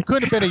 It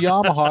couldn't have been a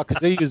Yamaha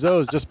because they use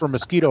those just for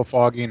mosquito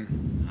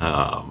fogging.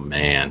 Oh,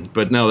 man.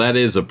 But no, that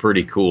is a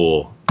pretty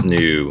cool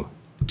new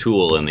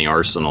tool in the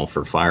arsenal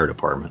for fire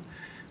department.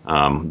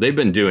 They've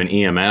been doing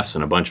EMS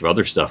and a bunch of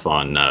other stuff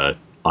on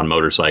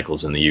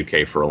motorcycles in the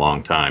UK for a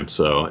long time.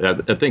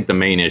 So I think the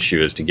main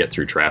issue is to get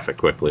through traffic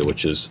quickly,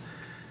 which is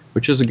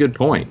a good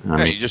point.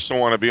 I mean, you just don't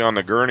want to be on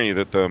the gurney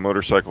that the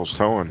motorcycle's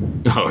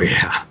towing. Oh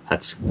yeah,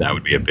 that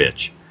would be a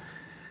bitch.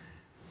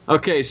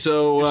 Okay,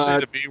 so you say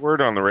the B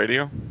word on the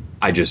radio?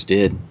 I just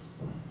did.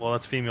 Well,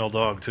 that's female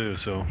dog too,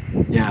 so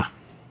yeah.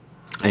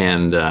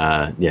 And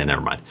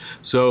never mind.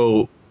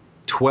 So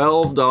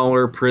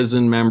 $12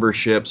 prison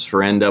memberships for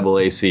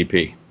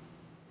NAACP.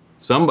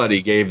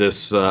 Somebody gave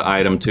this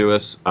item to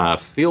us.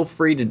 Feel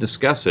free to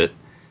discuss it.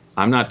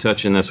 I'm not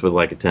touching this with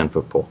like a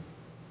 10-foot pole.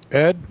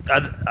 Ed?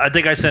 I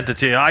think I sent it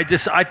to you. I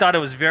thought it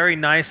was very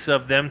nice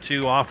of them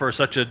to offer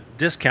such a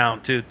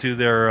discount to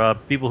their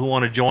people who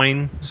want to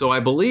join. So I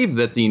believe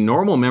that the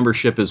normal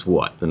membership is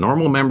what? The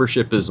normal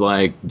membership is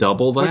like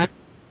double that?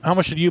 How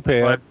much did you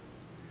pay, Ed?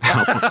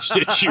 How much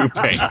did you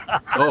pay?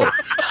 Oh,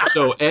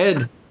 so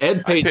Ed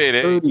paid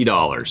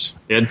 $30.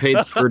 Ed paid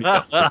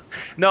 $30.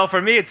 No,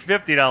 for me it's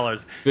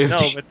 $50.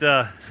 No,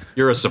 but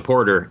you're a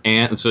supporter,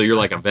 and so you're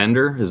like a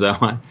vendor. Is that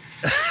why?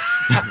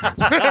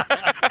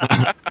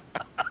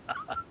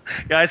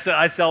 Yeah,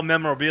 I sell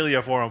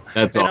memorabilia for them.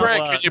 That's all.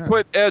 Brent, can you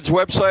put Ed's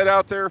website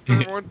out there for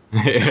everyone?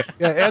 Yeah,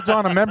 Ed's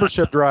on a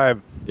membership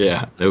drive.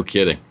 Yeah, no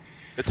kidding.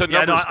 It's a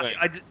numbers thing.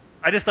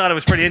 I just thought it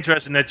was pretty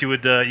interesting that you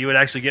would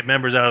actually get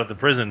members out of the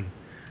prison.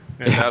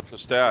 And that's a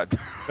stat.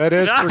 That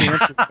is pretty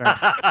interesting.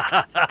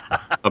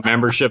 A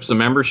membership's a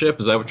membership?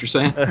 Is that what you're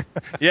saying?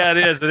 Yeah, it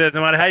is. It is.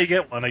 No matter how you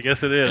get one, I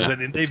guess it is. Yeah,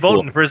 and they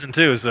vote in prison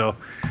too, so.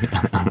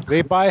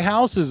 They buy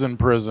houses in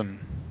prison.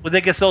 Well, they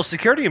get Social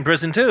Security in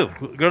prison too.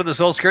 Go to the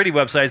Social Security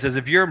website. It says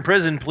if you're in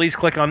prison, please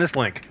click on this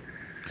link.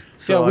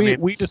 So yeah,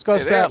 we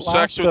discussed that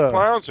last. Sex with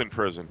clowns in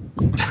prison.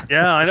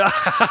 Yeah, I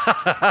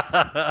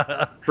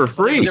know. For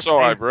free. So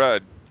I've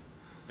read.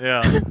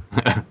 Yeah.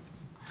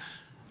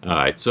 All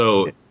right,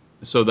 so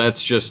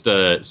that's just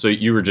so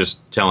you were just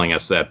telling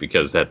us that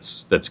because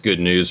that's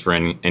good news for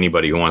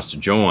anybody who wants to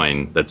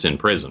join that's in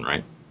prison,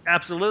 right?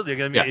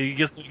 Absolutely. I mean,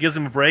 it gives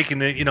them a break,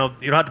 and you don't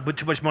have to put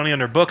too much money on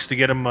their books to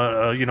get them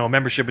a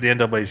membership at the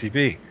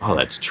NAACP. Oh,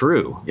 that's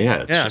true.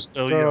 Yeah.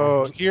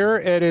 So here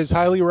it is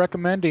highly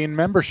recommending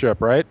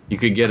membership, right? You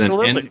could get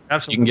Absolutely.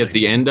 You can get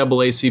the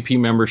NAACP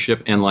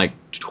membership and like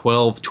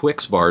 12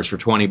 Twix bars for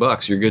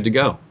 $20. You're good to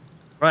go.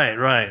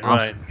 Right.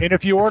 Awesome. And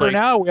if you order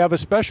now, we have a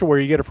special where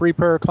you get a free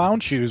pair of clown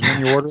shoes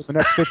when you order the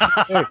next 15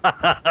 days.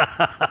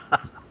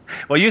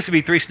 Well, it used to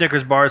be 3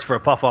 Snickers bars for a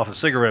puff off a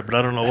cigarette, but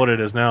I don't know what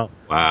it is now.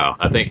 Wow.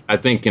 I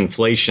think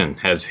inflation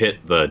has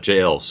hit the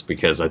jails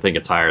because I think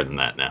it's higher than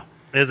that now.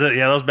 Is it?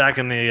 Yeah, that was back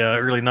in the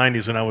early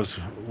 90s when I was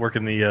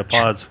working the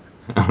pods.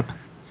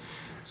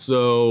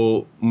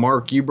 So,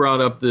 Mark, you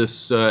brought up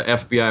this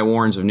FBI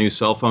warns of new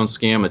cell phone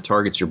scam that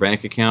targets your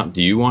bank account.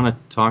 Do you want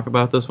to talk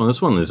about this one?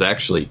 This one is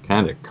actually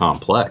kind of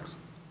complex.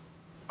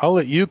 I'll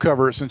let you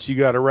cover it since you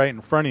got it right in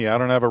front of you. I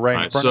don't have it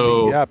right in front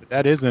of me. Yeah, but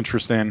that is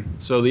interesting.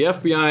 So the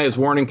FBI is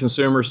warning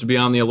consumers to be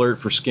on the alert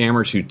for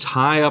scammers who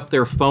tie up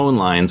their phone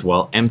lines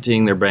while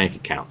emptying their bank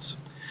accounts.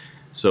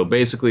 So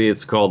basically,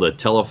 it's called a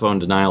telephone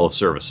denial of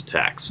service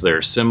attacks.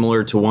 They're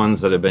similar to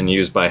ones that have been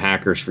used by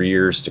hackers for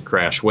years to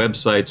crash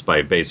websites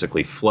by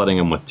basically flooding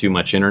them with too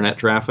much internet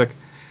traffic.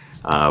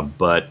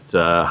 But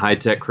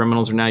high-tech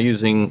criminals are now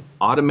using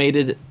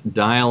automated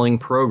dialing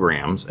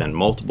programs and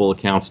multiple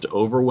accounts to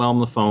overwhelm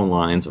the phone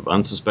lines of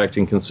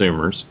unsuspecting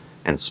consumers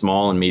and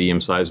small and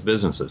medium-sized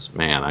businesses.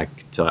 Man,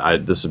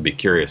 this would be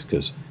curious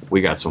because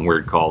we got some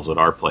weird calls at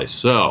our place.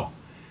 So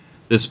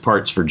this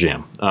part's for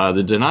Jim.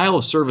 The denial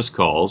of service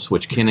calls,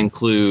 which can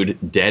include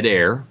dead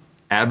air,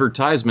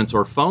 advertisements,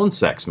 or phone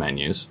sex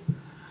menus,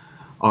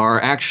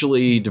 are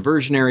actually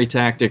diversionary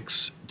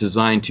tactics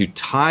designed to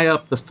tie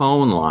up the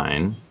phone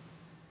line.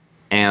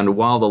 And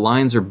while the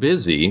lines are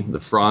busy, the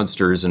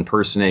fraudsters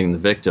impersonating the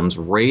victims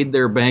raid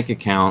their bank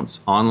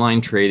accounts,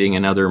 online trading,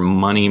 and other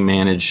money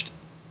management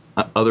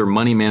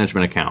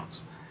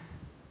accounts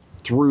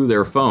through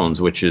their phones,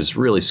 which is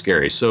really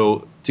scary.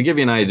 So to give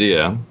you an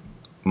idea,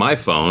 my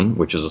phone,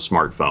 which is a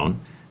smartphone,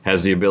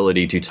 has the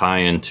ability to tie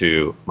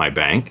into my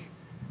bank,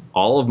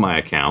 all of my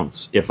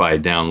accounts, if I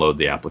download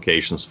the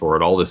applications for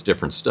it, all this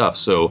different stuff.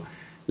 So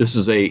this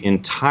is a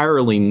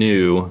entirely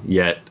new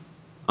yet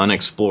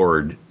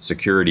unexplored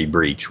security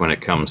breach when it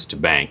comes to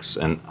banks,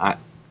 and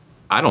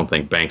I don't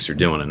think banks are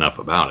doing enough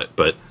about it.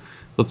 But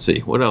let's see,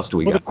 what else do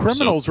we got? The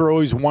criminals are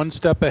always one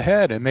step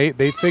ahead, and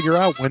they figure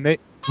out when they.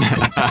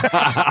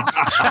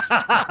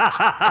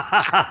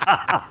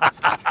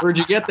 Where'd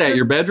you get that?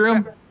 Your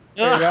bedroom?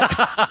 Hey,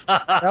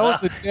 that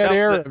was the dead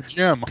air of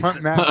Jim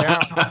hunting that down.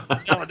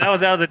 No, that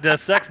was out of the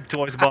sex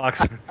toys box.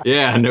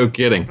 Yeah, no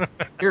kidding.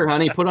 Here,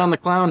 honey, put on the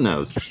clown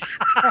nose.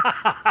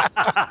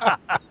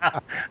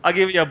 I'll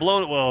give you a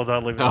blow. Well,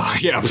 I'll leave it. Oh,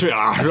 yeah.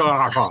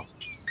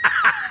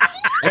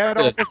 Yeah,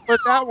 don't put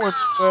that one.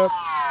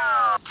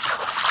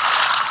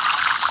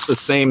 The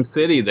same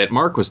city that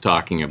Mark was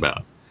talking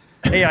about.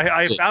 Hey,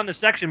 I found the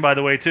section, by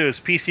the way, too.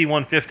 It's PC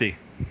 150.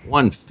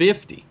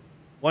 150.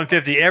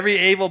 150. Every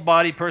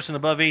able-bodied person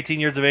above 18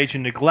 years of age who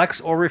neglects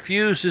or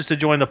refuses to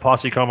join the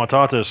posse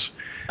comitatus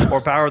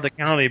or power of the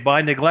county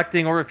by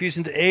neglecting or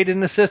refusing to aid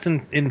and assist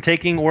in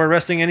taking or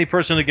arresting any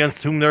person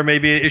against whom there may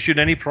be issued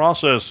any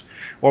process,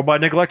 or by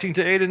neglecting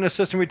to aid and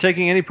assist in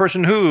retaking any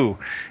person who,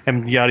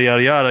 and yada,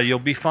 yada, yada, you'll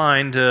be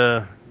fined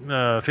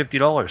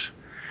 $50.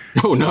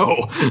 Oh, no.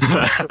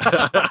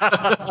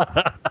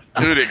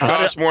 Dude, it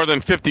costs more than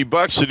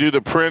 $50 to do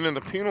the print and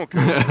the penal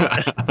code.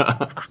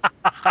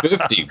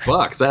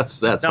 $50.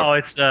 That's. No,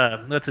 it's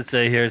what's it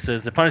say here? It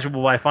says the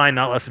punishable by fine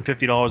not less than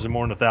 $50 and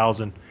more than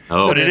 1,000.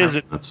 Oh, but it yeah.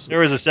 is.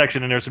 There is a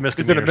section, and there's a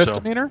misdemeanor. Is it a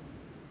misdemeanor? So.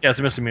 Yeah, it's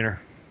a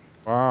misdemeanor.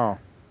 Wow.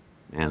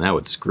 Man, that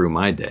would screw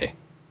my day.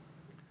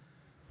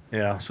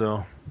 Yeah.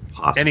 So.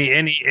 Possibly.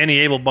 Any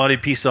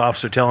able-bodied peace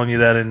officer telling you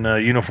that in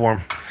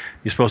uniform,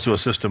 you're supposed to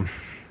assist them.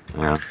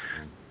 Yeah.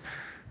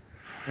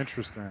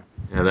 Interesting.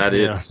 Yeah, that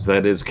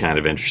is kind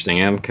of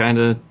interesting and kind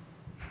of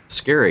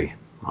scary.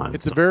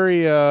 It's a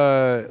very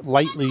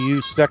lightly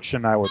used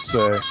section, I would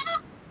say.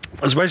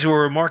 Especially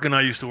where Mark and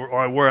I used to work,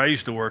 or where I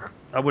used to work.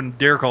 I wouldn't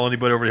dare call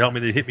anybody over to help me.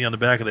 They'd hit me on the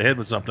back of the head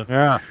with something.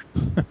 Yeah.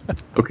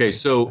 Okay,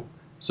 so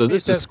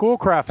this is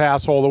Schoolcraft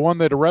asshole, the one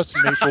that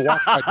arrested me for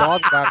walking my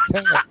dog without a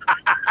tail.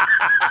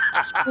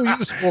 Screw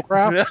you,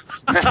 Schoolcraft.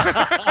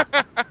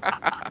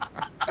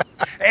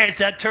 Hey, it's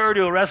that turd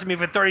who arrested me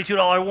for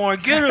 $32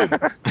 warrant. Get him!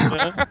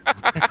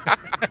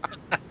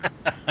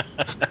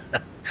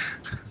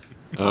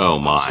 Oh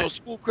my! So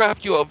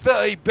Schoolcraft, you're a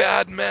very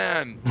bad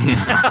man.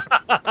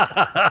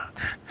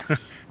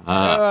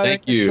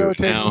 Thank you. The show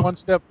takes one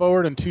step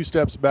forward and two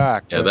steps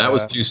back. Yeah, that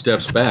was 2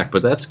 steps back,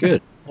 but that's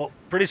good. Well,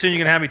 pretty soon you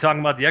can have me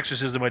talking about the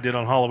exorcism I did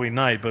on Halloween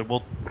night, but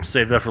we'll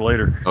save that for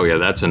later. Oh yeah,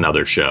 that's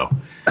another show.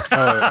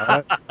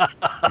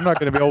 I'm not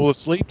going to be able to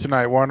sleep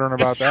tonight wondering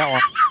about that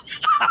one.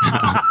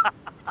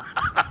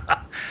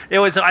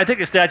 I think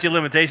the statute of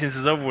limitations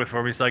is over with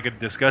for me, so I could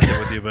discuss it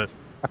with you. But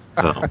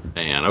oh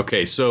man,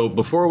 okay. So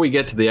before we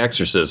get to the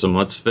exorcism,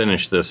 let's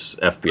finish this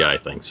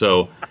FBI thing.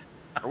 So,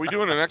 are we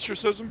doing an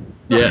exorcism?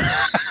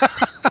 Yes,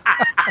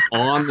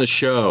 on the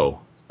show.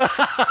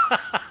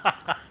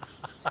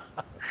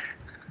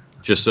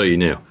 Just so you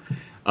knew,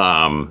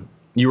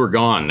 you were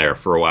gone there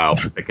for a while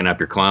picking up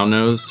your clown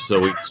nose. So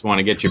we just want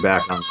to get you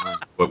back on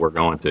what we're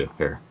going to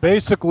here.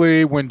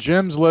 Basically, when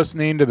Jim's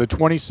listening to the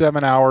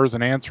 27 hours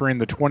and answering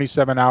the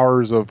 27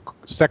 hours of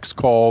sex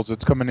calls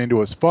that's coming into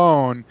his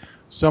phone,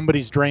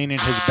 somebody's draining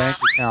his bank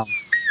account.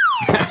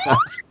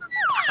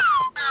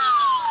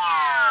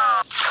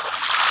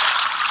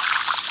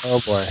 Oh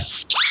boy!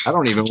 I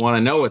don't even want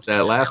to know what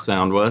that last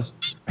sound was.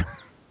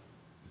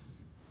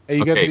 Hey,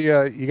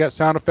 you got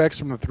sound effects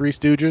from the Three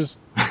Stooges?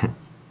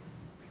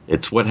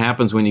 It's what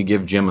happens when you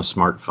give Jim a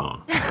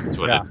smartphone. That's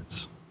what it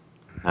is.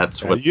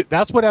 That's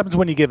that's what happens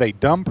when you give a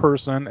dumb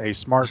person a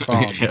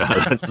smartphone.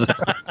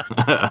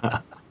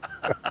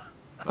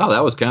 Well,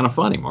 that was kind of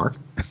funny, Mark.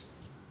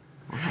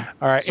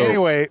 All right. So,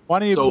 anyway, why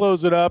don't you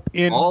close it up?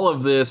 All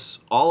of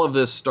this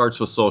starts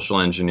with social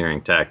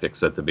engineering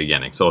tactics at the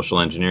beginning. Social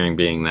engineering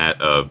being that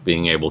of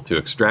being able to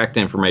extract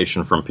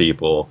information from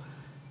people,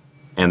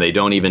 and they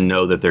don't even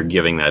know that they're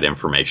giving that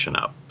information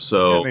up.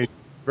 So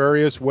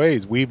various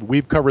ways.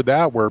 We've covered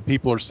that where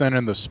people are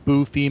sending the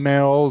spoof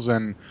emails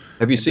and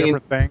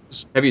different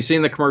things. Have you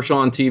seen the commercial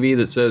on TV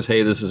that says,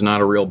 "Hey, this is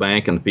not a real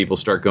bank," and the people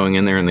start going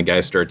in there, and the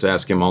guy starts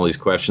asking him all these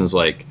questions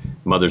like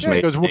mother's maiden name.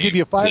 He goes, "We'll give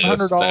you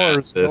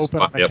 $500 to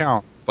open an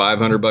account.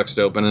 $500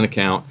 to open an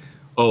account.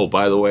 Oh,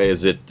 by the way,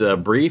 is it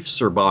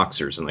briefs or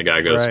boxers?" And the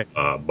guy goes,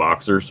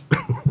 "Boxers."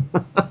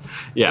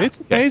 Yeah,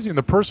 it's amazing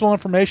the personal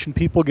information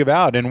people give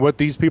out, and what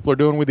these people are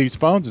doing with these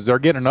phones is they're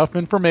getting enough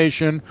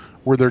information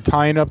where they're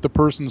tying up the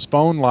person's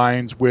phone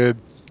lines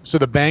so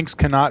the banks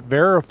cannot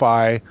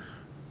verify,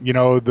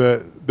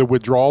 the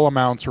withdrawal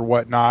amounts or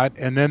whatnot,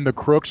 and then the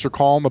crooks are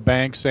calling the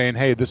bank saying,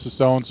 "Hey, this is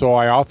so and so,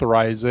 I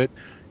authorize it,"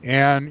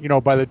 and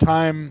by the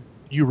time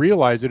you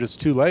realize it, it's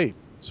too late.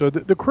 So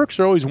the crooks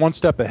are always one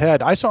step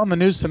ahead. I saw on the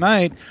news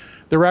tonight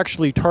they're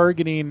actually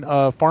targeting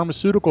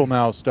pharmaceutical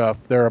now stuff.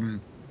 They're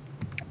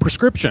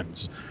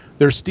prescriptions.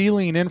 They're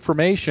stealing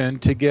information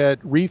to get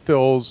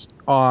refills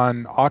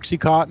on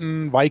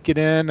Oxycontin,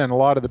 Vicodin, and a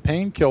lot of the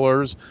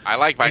painkillers. I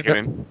like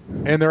Vicodin.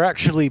 And they're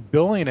actually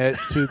billing it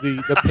to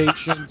the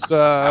patient's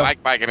I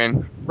like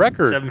Vicodin.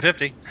 record.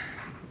 $750.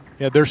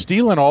 Yeah, they're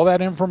stealing all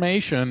that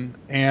information,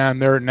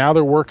 and they're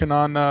working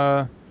on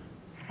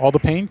all the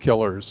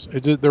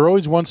painkillers. They're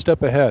always one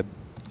step ahead.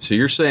 So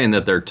you're saying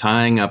that they're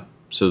tying up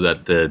so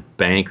that the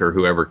bank or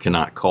whoever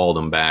cannot call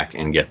them back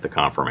and get the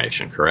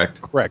confirmation,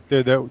 correct? Correct.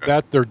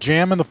 They're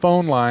jamming the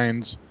phone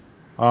lines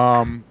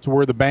to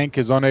where the bank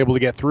is unable to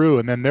get through,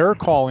 and then they're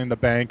calling the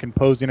bank and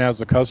posing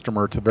as a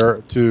customer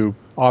to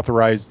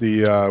authorize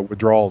the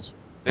withdrawals.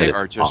 They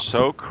are just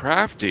so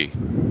crafty.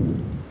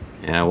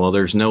 Yeah, well,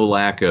 there's no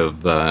lack of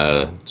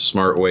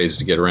smart ways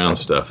to get around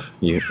stuff.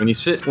 When you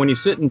sit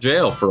in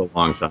jail for a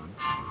long time.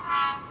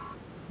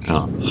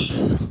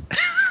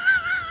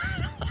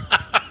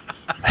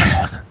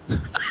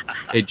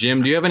 Hey,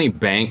 Jim, do you have any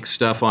bank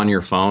stuff on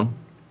your phone?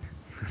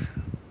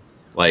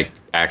 Like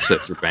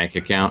access your bank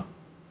account?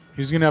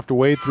 He's going to have to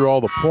wade through all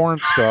the porn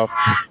stuff.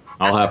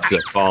 I'll have to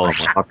call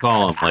him. I'll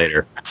call him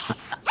later.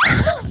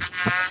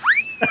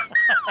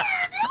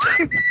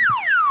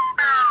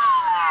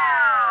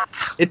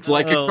 It's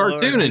like a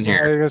cartoon in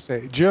here. I gotta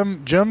say,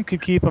 Jim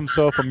could keep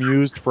himself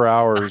amused for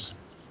hours.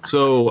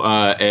 So,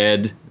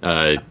 Ed,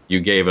 you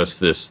gave us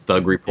this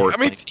thug report. I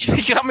mean,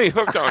 he got me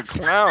hooked on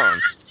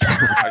clowns.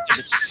 I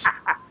just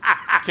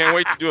can't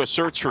wait to do a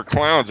search for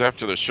clowns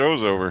after the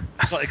show's over.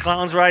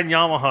 Clowns riding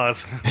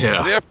Yamahas.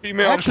 Yeah. They have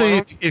female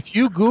Actually, clowns? if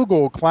you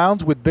Google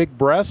clowns with big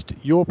breast,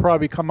 you'll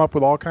probably come up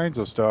with all kinds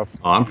of stuff.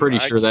 Oh, I'm pretty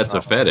sure that's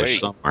a fetish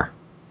somewhere.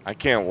 I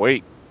can't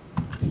wait.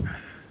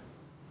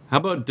 How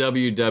about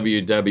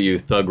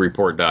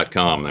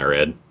www.thugreport.com there,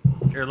 Ed?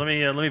 Here, let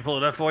me pull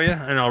it up for you,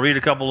 and I'll read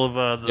a couple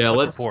of the Thug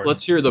Report.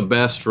 Let's hear the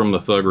best from the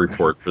Thug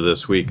Report for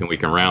this week, and we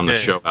can round the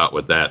show out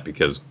with that,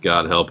 because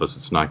God help us,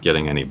 it's not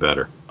getting any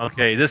better.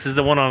 Okay, this is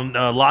the one on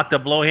Locked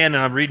Up Lohan, and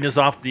I'm reading this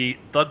off the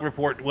Thug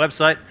Report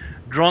website.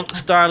 Drunk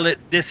starlet,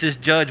 this is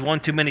judge one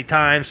too many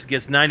times,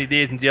 gets 90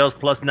 days in jails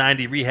plus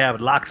 90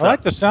 rehab, locks up. I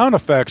like the sound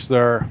effects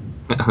there.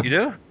 You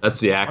do? That's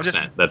the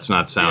accent. That's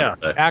not sound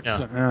effects.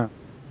 Accent, yeah.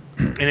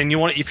 And then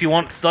if you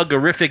want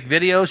Thugerific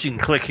videos, you can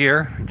click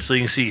here, so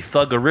you can see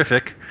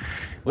Thugerific.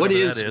 What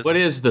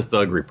is the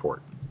Thug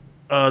Report?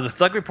 The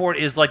Thug Report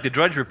is like the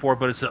Drudge Report,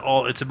 but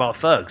it's about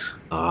thugs.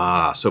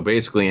 So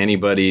basically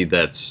anybody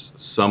that's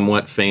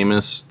somewhat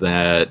famous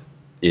that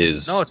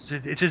is... No,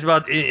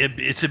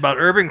 it's about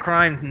urban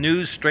crime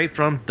news straight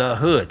from the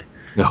hood.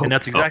 And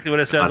that's exactly what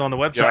it says on the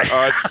website.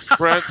 Yeah,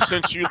 Brent,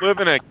 since you live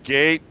in a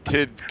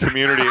gated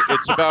community,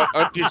 it's about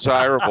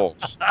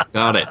undesirables.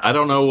 Got it. I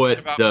don't know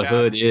what the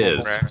hood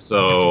is,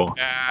 so...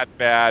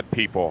 Bad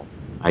people.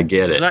 I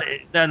get it.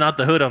 It's not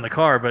the hood on the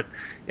car, but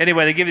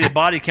anyway, they give you the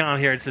body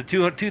count here. It's a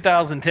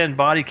 2010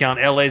 body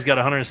count. LA's got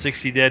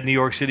 160 dead, New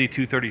York City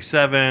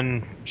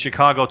 237,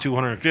 Chicago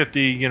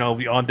 250,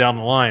 on down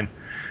the line.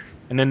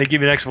 And then they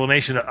give you an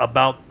explanation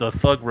about the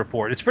Thug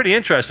Report. It's pretty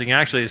interesting,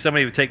 actually.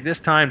 Somebody would take this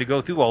time to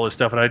go through all this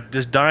stuff, and I'm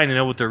just dying to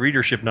know what their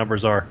readership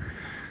numbers are.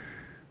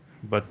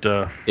 But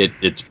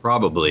it's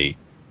probably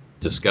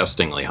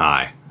disgustingly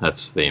high.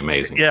 That's the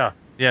amazing. Yeah.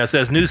 It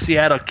says New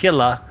Seattle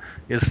killer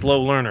is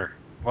slow learner.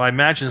 Well, I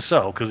imagine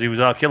so, because he was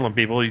out killing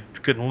people. He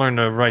couldn't learn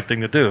the right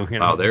thing to do.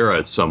 Wow, there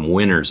are some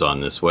winners on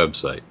this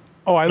website.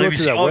 Oh, I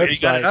looked at that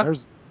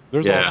website.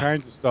 There's all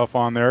kinds of stuff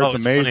on there. It's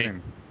amazing.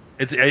 Funny.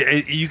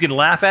 You can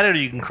laugh at it or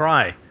you can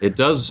cry. It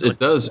does. It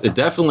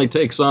definitely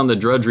takes on the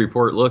Drudge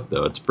Report look,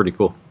 though. It's pretty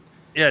cool.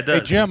 Yeah, it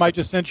does. Hey, Jim, I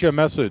just sent you a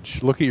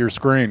message. Look at your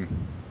screen.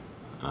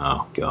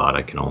 Oh, God,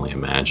 I can only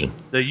imagine.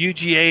 The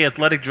UGA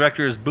athletic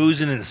director is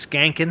boozing and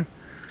skanking.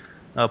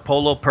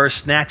 Polo purse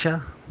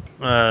snatcher.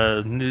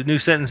 New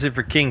sentencing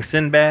for King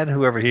Sinbad,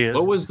 whoever he is.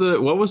 What was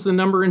the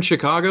number in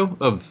Chicago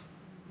of?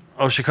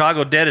 Oh,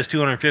 Chicago dead is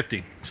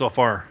 250 so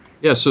far.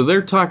 Yeah, so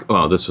they're talking.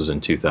 Oh, this was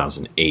in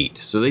 2008.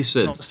 So they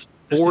said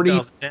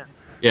 40.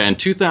 Yeah, in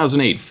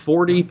 2008,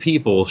 40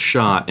 people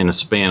shot in a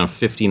span of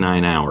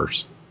 59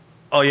 hours.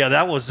 Oh yeah,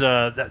 that was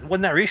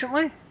wasn't that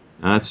recently?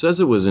 It says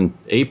it was in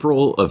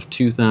April of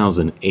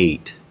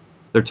 2008.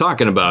 They're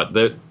talking about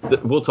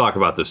we'll talk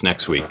about this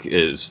next week.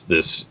 Is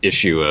this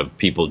issue of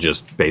people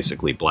just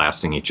basically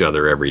blasting each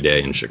other every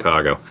day in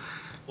Chicago?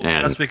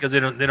 And that's because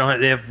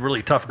they have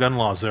really tough gun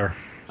laws there.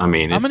 I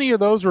mean, how many of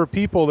those were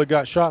people that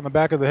got shot in the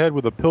back of the head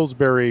with a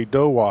Pillsbury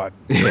dough wad?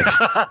 They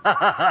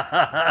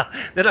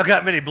don't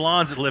got many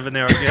blondes that live in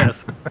there, I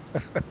guess.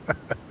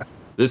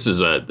 This is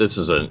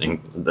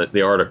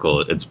the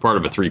article. It's part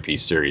of a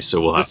 3-piece series, so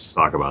we'll have to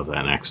talk about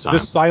that next time.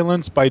 This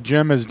silence by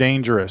Jim is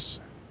dangerous.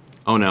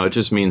 Oh no, it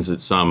just means that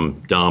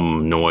some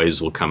dumb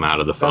noise will come out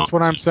of the phone. That's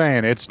what I'm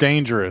saying. It's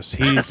dangerous.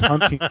 He's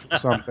hunting for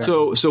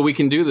something. So we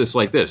can do this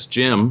like this.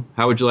 Jim,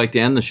 how would you like to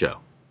end the show?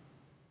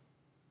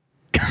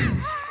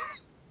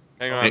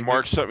 Hang on,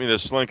 Mark sent me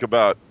this link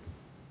about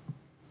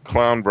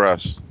clown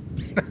breasts.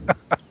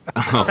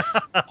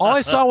 All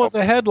I saw was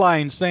a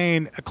headline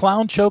saying a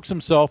clown chokes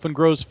himself and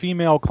grows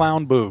female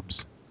clown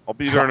boobs. I'll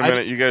be there in a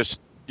minute. You guys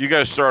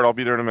start. I'll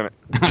be there in a minute.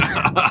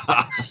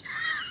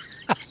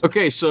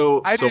 Okay,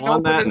 so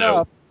on that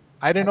note,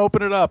 I didn't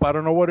open it up. I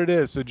don't know what it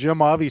is. So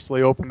Jim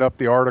obviously opened up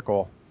the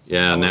article.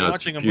 Yeah, now was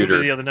watching a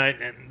movie the other night,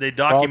 and they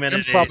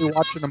documented. Jim's probably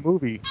watching a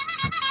movie.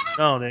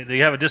 No, they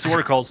have a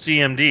disorder called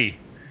CMD.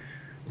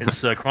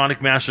 It's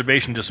chronic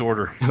masturbation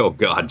disorder. Oh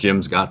God,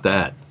 Jim's got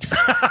that.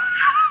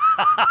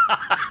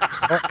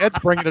 Well, Ed's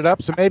bringing it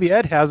up, so maybe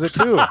Ed has it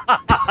too.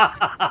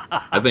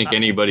 I think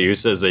anybody who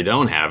says they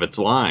don't have it's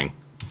lying.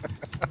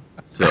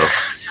 So.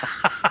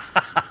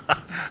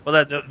 Well,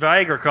 that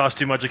Viagra costs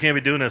too much. I can't be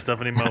doing that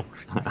stuff anymore.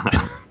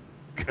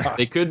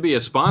 They could be a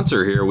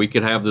sponsor here. We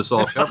could have this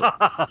all covered.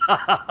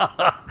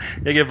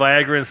 They get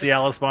Viagra and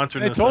Cialis sponsoring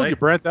this. I told you,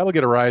 Brent, that'll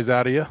get a rise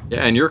out of you.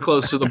 Yeah, and you're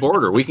close to the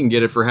border. We can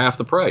get it for half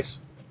the price.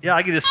 Yeah,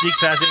 I can just sneak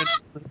past it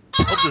and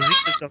hope the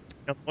Zika stuff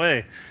the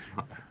way.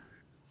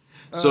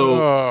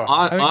 So,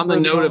 on the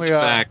note of the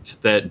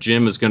fact that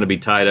Jim is going to be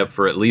tied up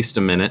for at least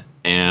a minute,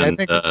 and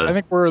I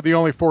think we're the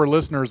only 4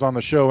 listeners on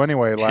the show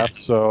anyway left.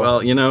 So, well,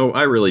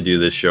 I really do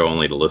this show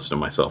only to listen to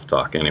myself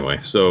talk anyway.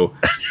 So,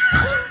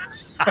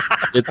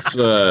 it's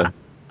you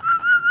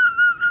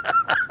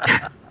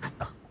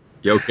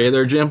okay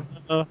there, Jim?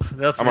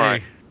 That's I'm me. all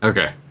right.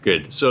 Okay,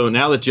 good. So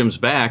now that Jim's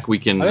back, we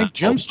can. I think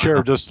Jim's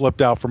chair just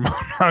slipped out from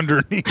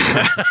underneath.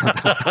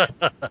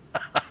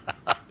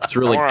 It's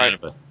really all kind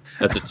of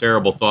that's a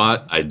terrible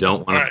thought. I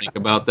don't want to think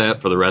about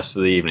that for the rest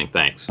of the evening.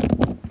 Thanks.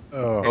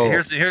 Oh.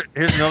 Here's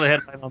another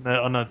headline on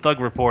the Thug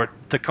Report: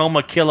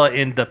 Tacoma killer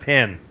in the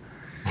pen.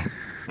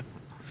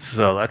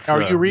 So that's.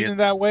 Are you reading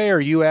that way, or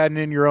are you adding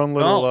in your own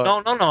little?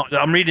 No.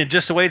 I'm reading it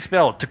just the way it's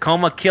spelled.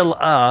 Tacoma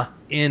killer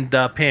in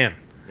the pen.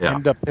 Yeah.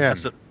 In the pen.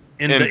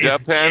 In the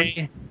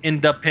pen? In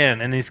the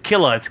pen, and it's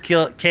killer. It's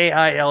Killa. So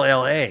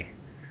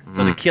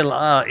the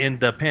killer in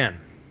the pen.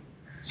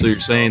 So you're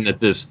saying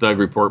that this Thug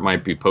Report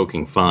might be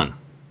poking fun?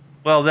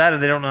 Well, that or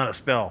they don't know how to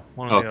spell.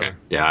 One or the other.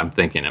 Yeah, I'm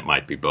thinking it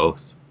might be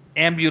both.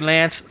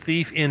 Ambulance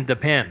thief in the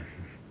pen.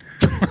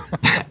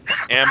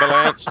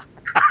 Ambulance.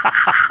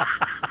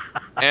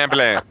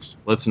 Ambulance.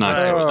 Let's not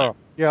go there.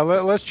 Yeah,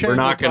 let's change. We're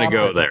not going to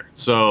go there.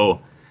 So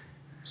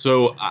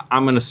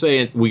I'm going to say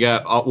it.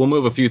 We'll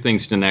move a few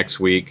things to next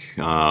week.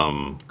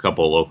 A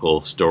couple of local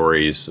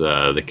stories.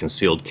 The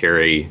concealed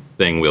carry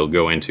thing we'll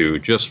go into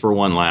just for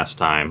one last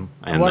time.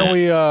 And why don't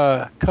we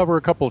cover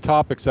a couple of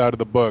topics out of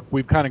the book?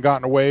 We've kind of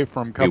gotten away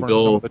from covering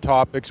some of the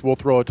topics. We'll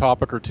throw a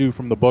topic or two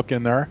from the book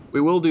in there.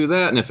 We will do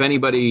that. And if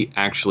anybody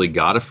actually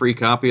got a free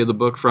copy of the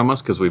book from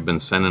us, because we've been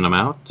sending them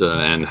out,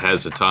 and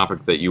has a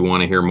topic that you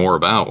want to hear more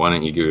about, why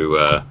don't you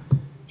go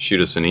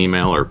shoot us an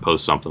email or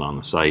post something on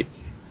the site.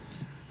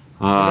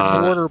 If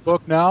you order a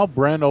book now,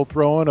 Brent will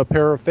throw in a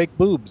pair of fake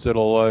boobs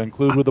that'll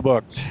include with the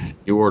book.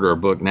 You order a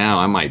book now,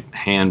 I might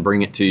hand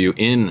bring it to you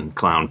in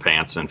clown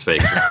pants and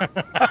fake.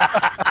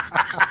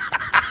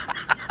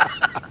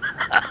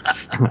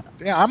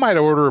 Yeah, I might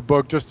order a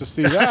book just to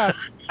see that.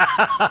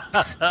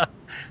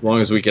 As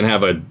long as we can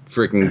have a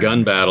freaking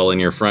gun battle in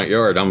your front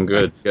yard, I'm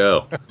good to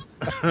go.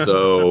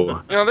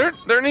 So,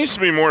 there needs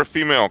to be more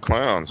female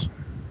clowns.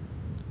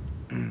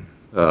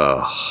 I'm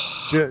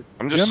just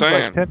Jim's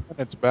saying. like 10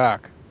 minutes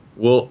back.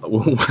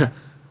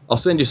 I'll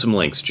send you some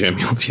links, Jim.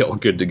 You'll be all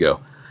good to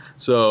go.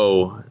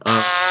 So,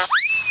 I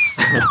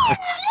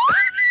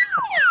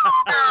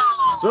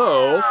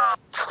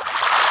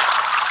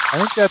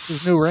think that's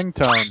his new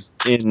ringtone.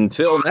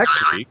 Until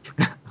next week,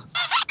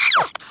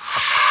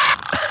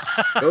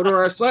 go to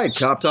our site,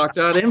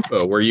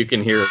 coptalk.info, where you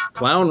can hear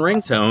clown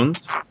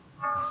ringtones,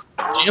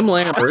 Jim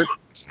Lambert,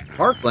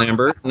 Mark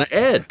Lambert, and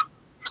Ed.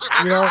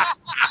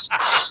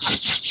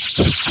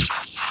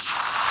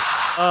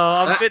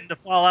 Oh, I'm fitting to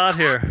fall out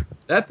here.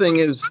 That thing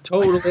is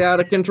totally out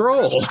of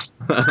control.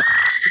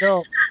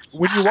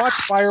 When you watch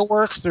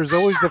fireworks, there's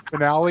always the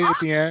finale at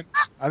the end.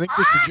 I think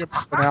this is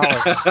Jim's finale.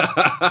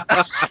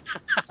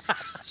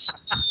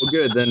 Well,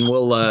 good. Then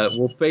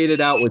we'll fade it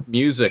out with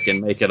music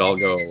and make it all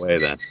go away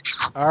then.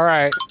 All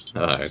right.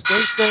 All right.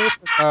 Stay safe.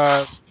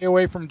 Stay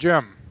away from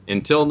Jim.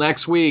 Until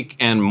next week,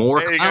 and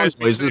more clown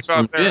noises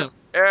from Jim.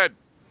 Ed,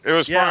 it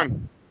was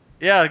fun.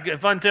 Yeah,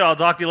 fun too. I'll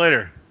talk to you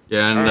later.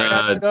 Yeah, and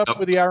Catch it up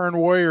with the Iron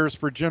Warriors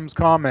for Jim's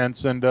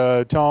comments and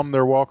tell them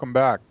they're welcome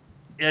back.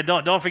 Yeah,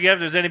 don't forget if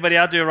there's anybody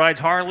out there who rides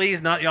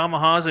Harleys, not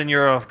Yamahas, and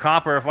you're a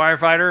cop or a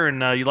firefighter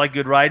and you like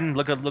good riding,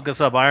 look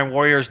us up,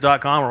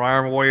 ironwarriors.com or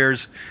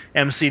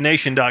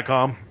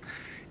ironwarriorsmcnation.com.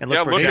 And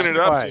look for looking it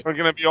up is Right. going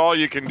to be all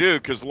you can do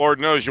because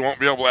Lord knows you won't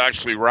be able to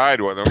actually ride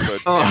with them.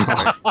 But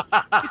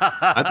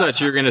I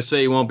thought you were going to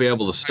say you won't be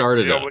able to start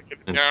it up.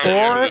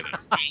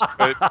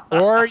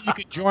 Or you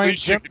could join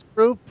Jim's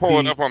group. Pull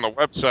it up on the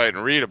website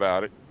and read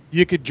about it.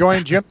 You could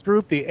join Jim's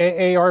group, the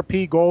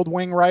AARP Gold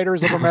Wing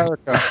Riders of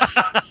America.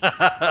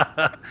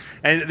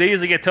 And they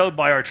usually get towed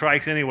by our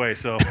trikes anyway,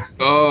 so.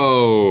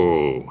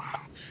 Oh.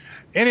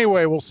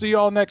 Anyway, we'll see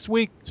y'all next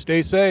week.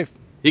 Stay safe.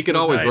 He could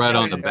always ride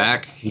on the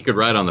back. He could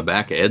ride on the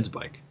back of Ed's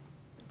bike.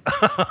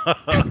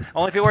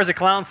 Only if he wears a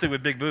clown suit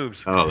with big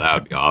boobs. Oh, that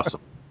would be awesome.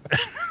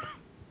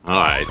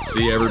 All right.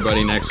 See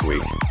everybody next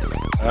week.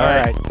 All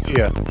right. See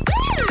ya.